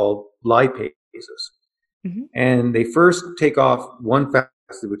what's called lipases. And they first take off one fatty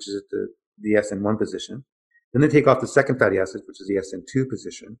acid, which is at the SN1 position. Then they take off the second fatty acid, which is the SN2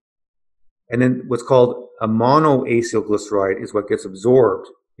 position. And then what's called a monoacylglyceride is what gets absorbed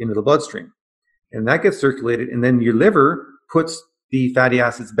into the bloodstream. And that gets circulated, and then your liver puts the fatty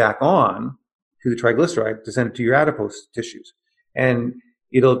acids back on to the triglyceride to send it to your adipose tissues. And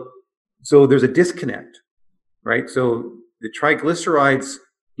so there's a disconnect, right? So the triglycerides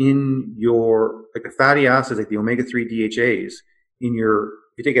in like the fatty acids, like the omega-3 DHAs, if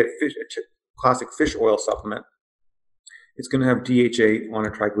you take a classic fish oil supplement, it's going to have DHA on a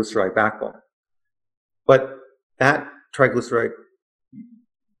triglyceride backbone. But that triglyceride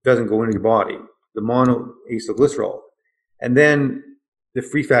doesn't go into your body, the monoacylglycerol. And then the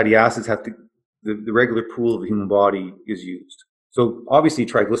free fatty acids the regular pool of the human body is used. So obviously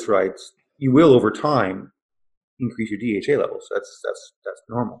triglycerides, you will over time increase your DHA levels. That's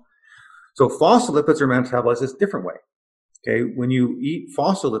normal. So phospholipids are metabolized a different way. Okay, when you eat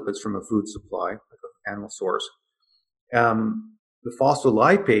phospholipids from a food supply, like an animal source, the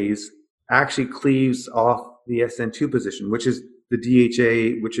phospholipase actually cleaves off the SN2 position, which is the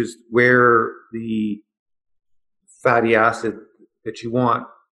DHA, which is where the fatty acid that you want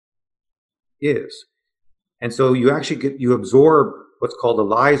is. And so you absorb what's called a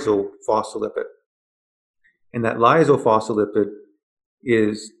lysophospholipid. And that lysophospholipid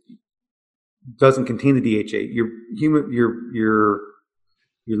doesn't contain the DHA. Your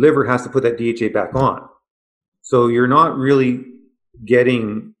liver has to put that DHA back on. So you're not really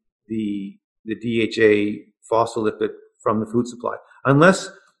getting the DHA phospholipid from the food supply, unless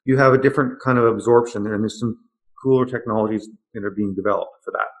you have a different kind of absorption there, and there's some cooler technologies that are being developed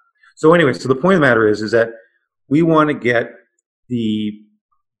for that. So anyway, so the point of the matter is that we want to get the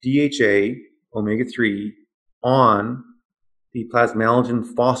DHA omega-3 on the plasmalogen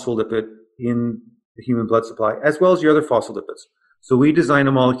phospholipid in the human blood supply, as well as your other phospholipids. So we designed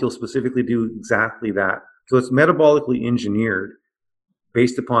a molecule specifically to do exactly that. So it's metabolically engineered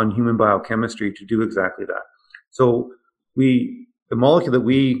based upon human biochemistry to do exactly that. So the molecule that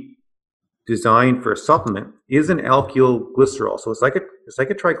we designed for a supplement is an alkyl glycerol. So it's like a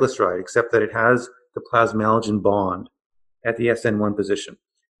triglyceride, except that it has the plasmalogen bond at the SN1 position,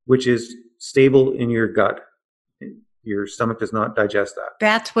 which is stable in your gut. Your stomach does not digest that.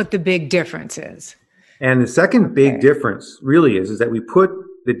 That's what the big difference is. And the second big difference really is that we put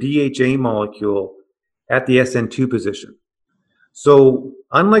the DHA molecule at the SN2 position. So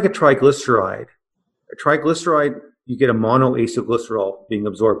unlike a triglyceride, you get a monoacylglycerol being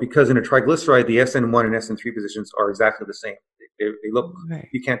absorbed, because in a triglyceride, the SN1 and SN3 positions are exactly the same. They look,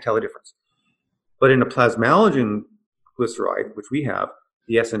 you can't tell the difference. But in a plasmalogen glyceride, which we have,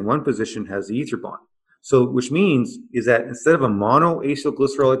 the SN1 position has the ether bond. So, which means is that instead of a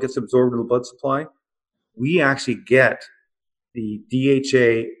monoacylglycerol that gets absorbed in the blood supply, we actually get the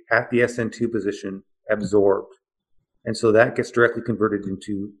DHA at the SN2 position absorbed. And so that gets directly converted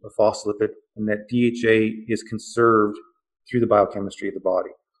into a phospholipid, and that DHA is conserved through the biochemistry of the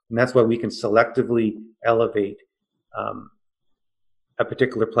body. And that's why we can selectively elevate a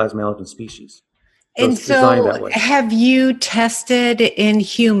particular plasmalogen species. So and so have you tested in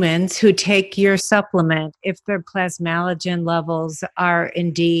humans who take your supplement if their plasmalogen levels are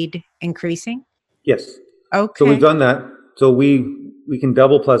indeed increasing? Yes. Okay. So we've done that. So we can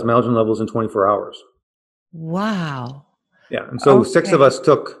double plasmalogen levels in 24 hours. Wow. Yeah. And so 6 of us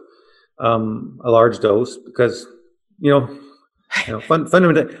took a large dose because,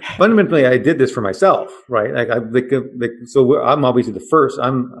 fundamentally, I did this for myself, right? So I'm obviously the first.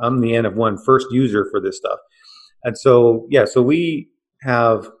 I'm the N of one first user for this stuff, and so so we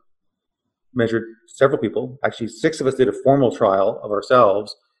have measured several people. Actually, 6 of us did a formal trial of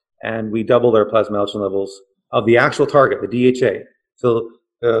ourselves, and we doubled our plasmalogen levels of the actual target, the DHA. So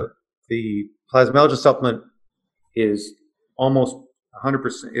the plasmalogen supplement is almost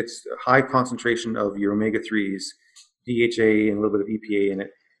 100%. It's a high concentration of your omega-3s, DHA, and a little bit of EPA in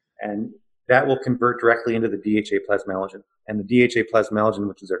it. And that will convert directly into the DHA plasmalogen. And the DHA plasmalogen,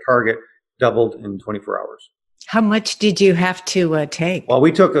 which is our target, doubled in 24 hours. How much did you have to take? Well,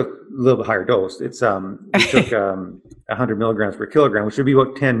 we took a little bit higher dose. We took 100 milligrams per kilogram, which would be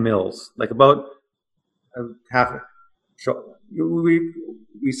about 10 mils, like about half.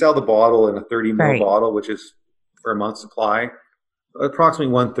 we sell the bottle in a 30 ml bottle, which is for a month's supply,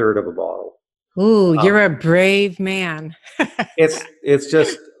 approximately 1/3 of a bottle. Ooh, you're a brave man. It's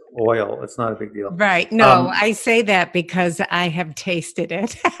just oil. It's not a big deal. Right. No, I say that because I have tasted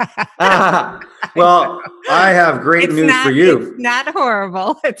it. Well, I have great news for you. It's not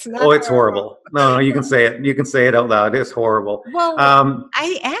horrible. It's not. Oh, it's horrible. No, you can say it. You can say it out loud. It's horrible. Well,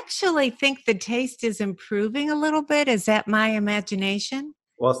 I actually think the taste is improving a little bit. Is that my imagination?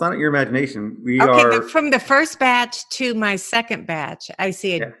 Well, it's not your imagination. From the first batch to my second batch, I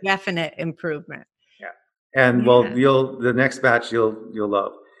see a definite improvement. Yeah, and the next batch you'll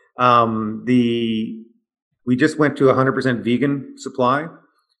love. We just went to 100% vegan supply,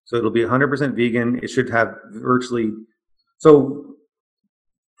 so it'll be 100% vegan. It should have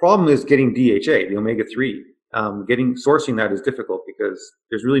problem is getting DHA, the omega-3. Sourcing that is difficult because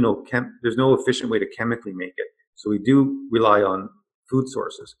there's really no efficient way to chemically make it. So we do rely on food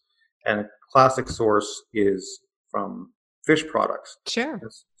sources, and a classic source is from fish products. Sure.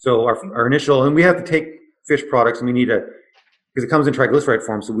 So our initial, and we have to take fish products, and we need because it comes in triglyceride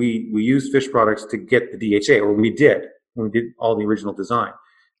form. So we use fish products to get the DHA, or we did when we did all the original design.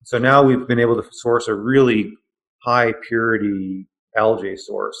 So now we've been able to source a really high purity algae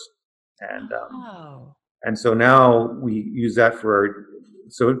source, and so now we use that for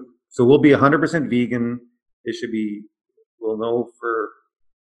so we'll be 100% vegan. It should be, we'll know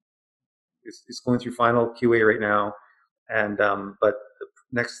it's going through final QA right now, and but the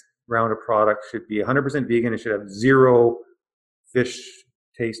next round of product should be 100% vegan. It should have zero fish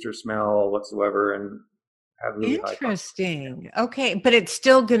taste or smell whatsoever, and have really interesting. Okay, but it's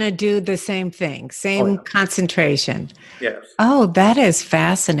still going to do the same thing, concentration. Yes. Oh, that is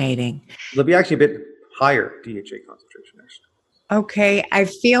fascinating. It'll be actually a bit higher DHA concentration, actually. Okay, I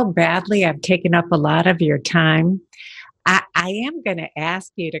feel badly. I've taken up a lot of your time. I am going to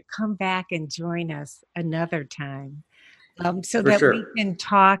ask you to come back and join us another time, so that we can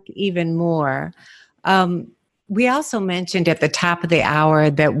talk even more. We also mentioned at the top of the hour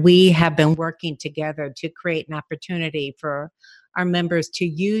that we have been working together to create an opportunity for our members to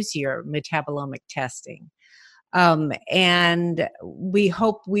use your metabolomic testing. And we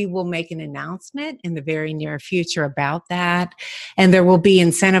hope we will make an announcement in the very near future about that. And there will be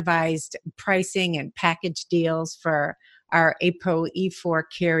incentivized pricing and package deals for our ApoE4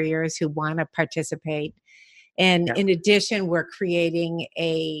 carriers who want to participate. And in addition, we're creating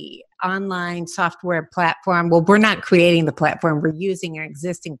a online software platform. Well, we're not creating the platform. We're using an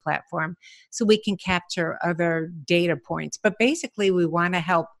existing platform so we can capture other data points. But basically, we want to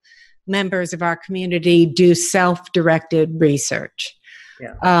help members of our community do self-directed research.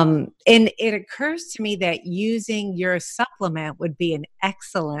 Yeah. And it occurs to me that using your supplement would be an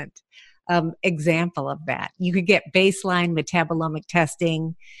excellent example of that. You could get baseline metabolomic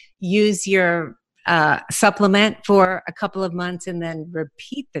testing, use your supplement for a couple of months, and then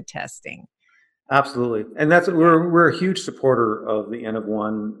repeat the testing. Absolutely. And we're a huge supporter of the N of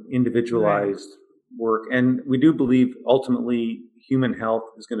 1 individualized work. And we do believe ultimately human health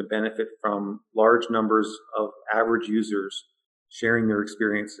is going to benefit from large numbers of average users sharing their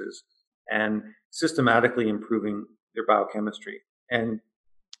experiences and systematically improving their biochemistry. And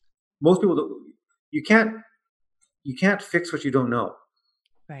most people, you can't fix what you don't know.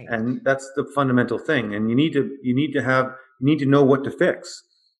 Right. And that's the fundamental thing. And you need to know what to fix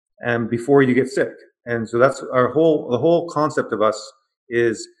and before you get sick. And so that's the whole concept of us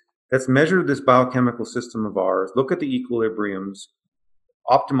is, let's measure this biochemical system of ours, look at the equilibriums,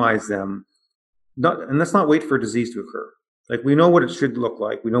 optimize them, and let's not wait for a disease to occur. Like, we know what it should look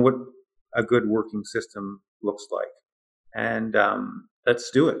like. We know what a good working system looks like. And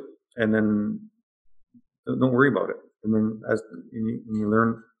let's do it. And then don't worry about it. And then as you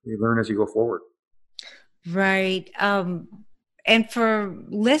learn as you go forward. Right. And for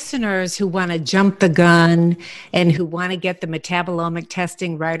listeners who want to jump the gun and who want to get the metabolomic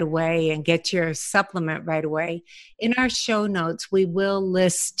testing right away and get your supplement right away, in our show notes, we will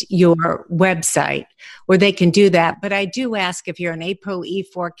list your website where they can do that. But I do ask, if you're an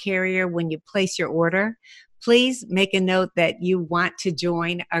ApoE4 carrier, when you place your order, please make a note that you want to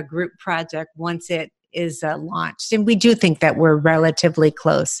join our group project once it is launched. And we do think that we're relatively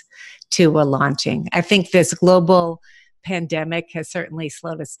close to a launching. I think this global pandemic has certainly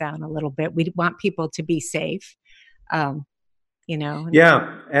slowed us down a little bit. We want people to be safe,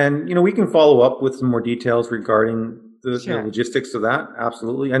 Yeah. And, we can follow up with some more details regarding the logistics of that.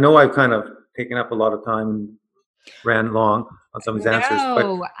 Absolutely. I know I've kind of taken up a lot of time ran long on some of these answers. But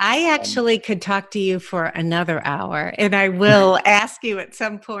No, I actually could talk to you for another hour, and I will ask you at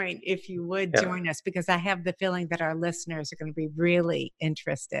some point if you would join us, because I have the feeling that our listeners are going to be really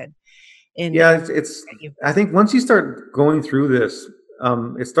interested in. Yeah, it's I think once you start going through this,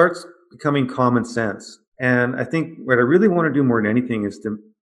 it starts becoming common sense. And I think what I really want to do more than anything is to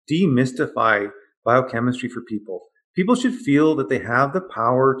demystify biochemistry for people. People should feel that they have the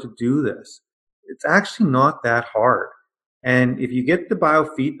power to do this. It's actually not that hard. And if you get the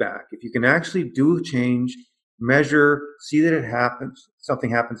biofeedback, if you can actually do a change, measure, see that it happens, something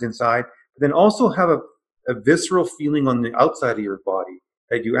happens inside, but then also have a visceral feeling on the outside of your body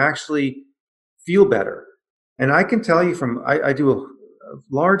that you actually feel better. And I can tell you I do a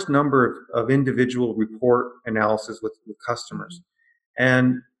large number of individual report analysis with customers.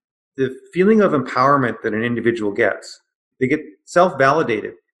 And the feeling of empowerment that an individual gets, they get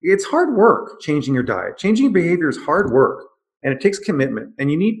self-validated. It's hard work changing your diet. Changing your behavior is hard work, and it takes commitment,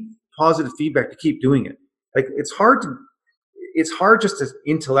 and you need positive feedback to keep doing it. Like it's hard just to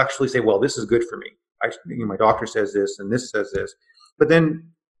intellectually say, well, this is good for me. My doctor says this and this says this. But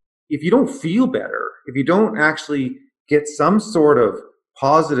then if you don't feel better, if you don't actually get some sort of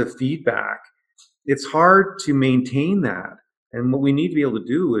positive feedback, it's hard to maintain that. And what we need to be able to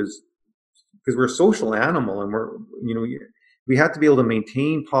do is, because we're a social animal and we have to be able to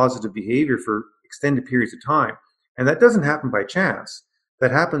maintain positive behavior for extended periods of time. And that doesn't happen by chance.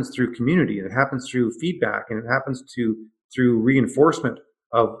 That happens through community, and it happens through feedback, and it happens through reinforcement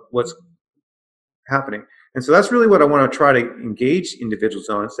of what's happening. And so that's really what I want to try to engage individuals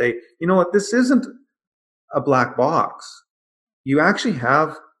on and say, you know what, this isn't a black box. You actually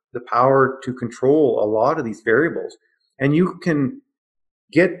have the power to control a lot of these variables, and you can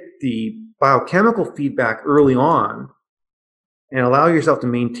get the biochemical feedback early on and allow yourself to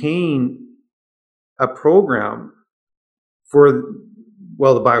maintain a program for,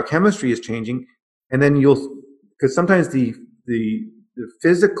 well, the biochemistry is changing, and then because sometimes the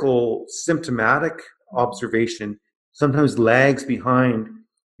physical symptomatic observation sometimes lags behind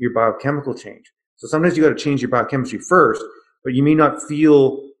your biochemical change. So sometimes you got to change your biochemistry first, but you may not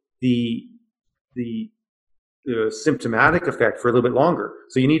feel the symptomatic effect for a little bit longer.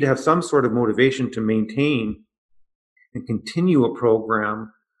 So you need to have some sort of motivation to maintain and continue a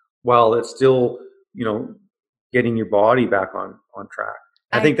program while it's still, getting your body back on track.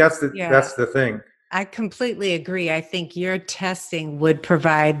 I think that's the thing. I completely agree. I think your testing would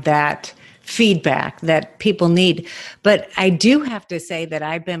provide that feedback that people need. But I do have to say that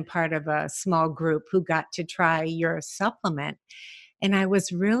I've been part of a small group who got to try your supplement. And I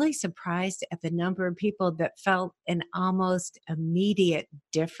was really surprised at the number of people that felt an almost immediate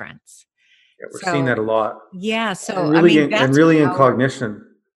difference. Yeah, we're seeing that a lot. Yeah. So and really, in cognition.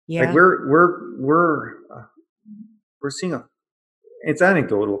 Yeah. Like we're seeing it's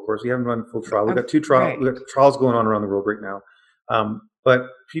anecdotal, of course. We haven't run full trial. We've got 2 trials. Right. We've got trials going on around the world right now. But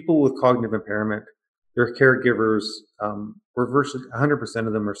people with cognitive impairment, their caregivers, we're virtually 100%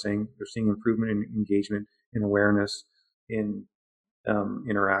 of them are saying they're seeing improvement in engagement, in awareness, in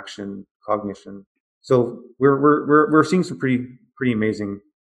interaction, cognition. So we're seeing some pretty amazing,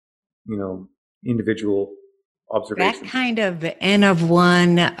 individual observations. That kind of N of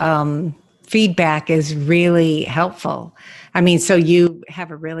 1 feedback is really helpful. I mean, so you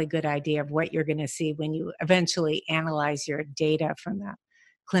have a really good idea of what you're going to see when you eventually analyze your data from the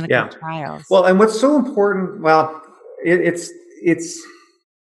clinical trials. Well, and what's so important, it's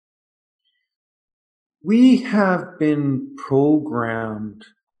we have been programmed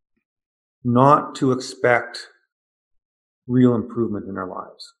not to expect real improvement in our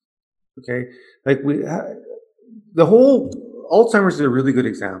lives. Okay? Like the whole Alzheimer's is a really good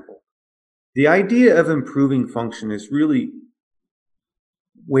example. The idea of improving function is really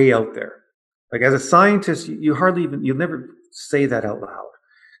way out there. Like as a scientist, you'll never say that out loud,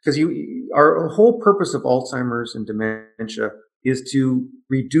 because our whole purpose of Alzheimer's and dementia is to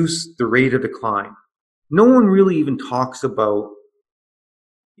reduce the rate of decline. No one really even talks about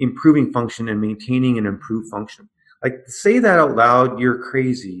improving function and maintaining an improved function. Like to say that out loud, you're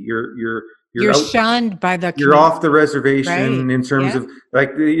crazy. You're shunned by the community. You're off the reservation, right, in terms of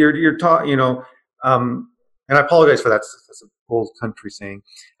like you're taught, and I apologize for that. That's an old country saying.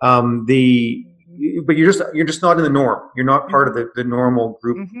 But you're just not in the norm. You're not part of the normal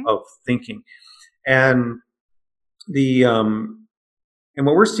group of thinking. And and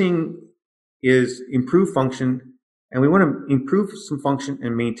what we're seeing is improved function, and we want to improve some function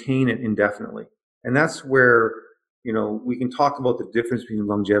and maintain it indefinitely. And that's where we can talk about the difference between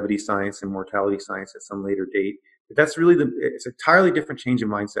longevity science and mortality science at some later date. But that's really it's an entirely different change of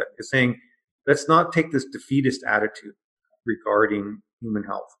mindset. It's saying, let's not take this defeatist attitude regarding human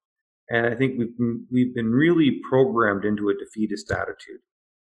health. And I think we've been really programmed into a defeatist attitude.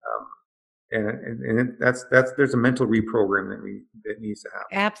 And there's a mental reprogram that needs to happen.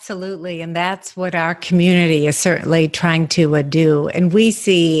 Absolutely. And that's what our community is certainly trying to do. And we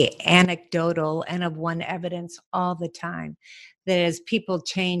see anecdotal N of 1 evidence all the time that as people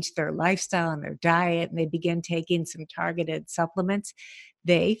change their lifestyle and their diet and they begin taking some targeted supplements,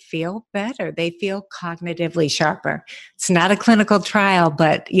 they feel better. They feel cognitively sharper. It's not a clinical trial,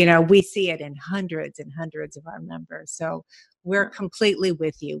 but we see it in hundreds and hundreds of our members. So we're completely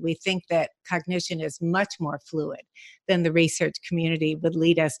with you. We think that cognition is much more fluid than the research community would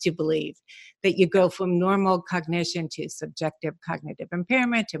lead us to believe, that you go from normal cognition to subjective cognitive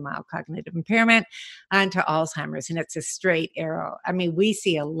impairment to mild cognitive impairment onto Alzheimer's, and it's a straight arrow. I mean, we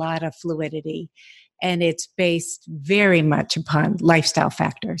see a lot of fluidity, and it's based very much upon lifestyle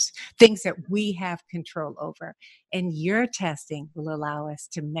factors, things that we have control over. And your testing will allow us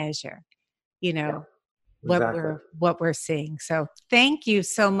to measure, Exactly. what we're seeing. So thank you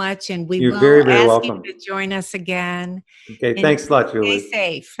so much. And You're will very, very ask welcome. you to join us again. Okay. And Thanks a lot, Julie. stay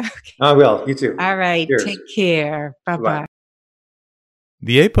safe. Okay. I will. You too. All right. Cheers. Take care. Bye-bye. Bye.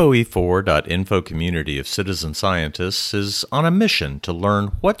 The ApoE4.info community of citizen scientists is on a mission to learn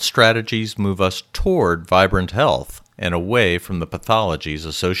what strategies move us toward vibrant health and away from the pathologies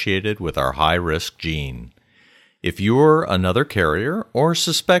associated with our high-risk gene. If you're another carrier or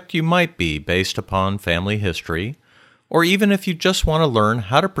suspect you might be based upon family history, or even if you just want to learn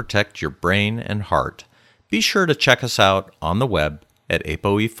how to protect your brain and heart, be sure to check us out on the web at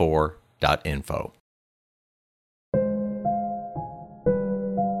apoe4.info.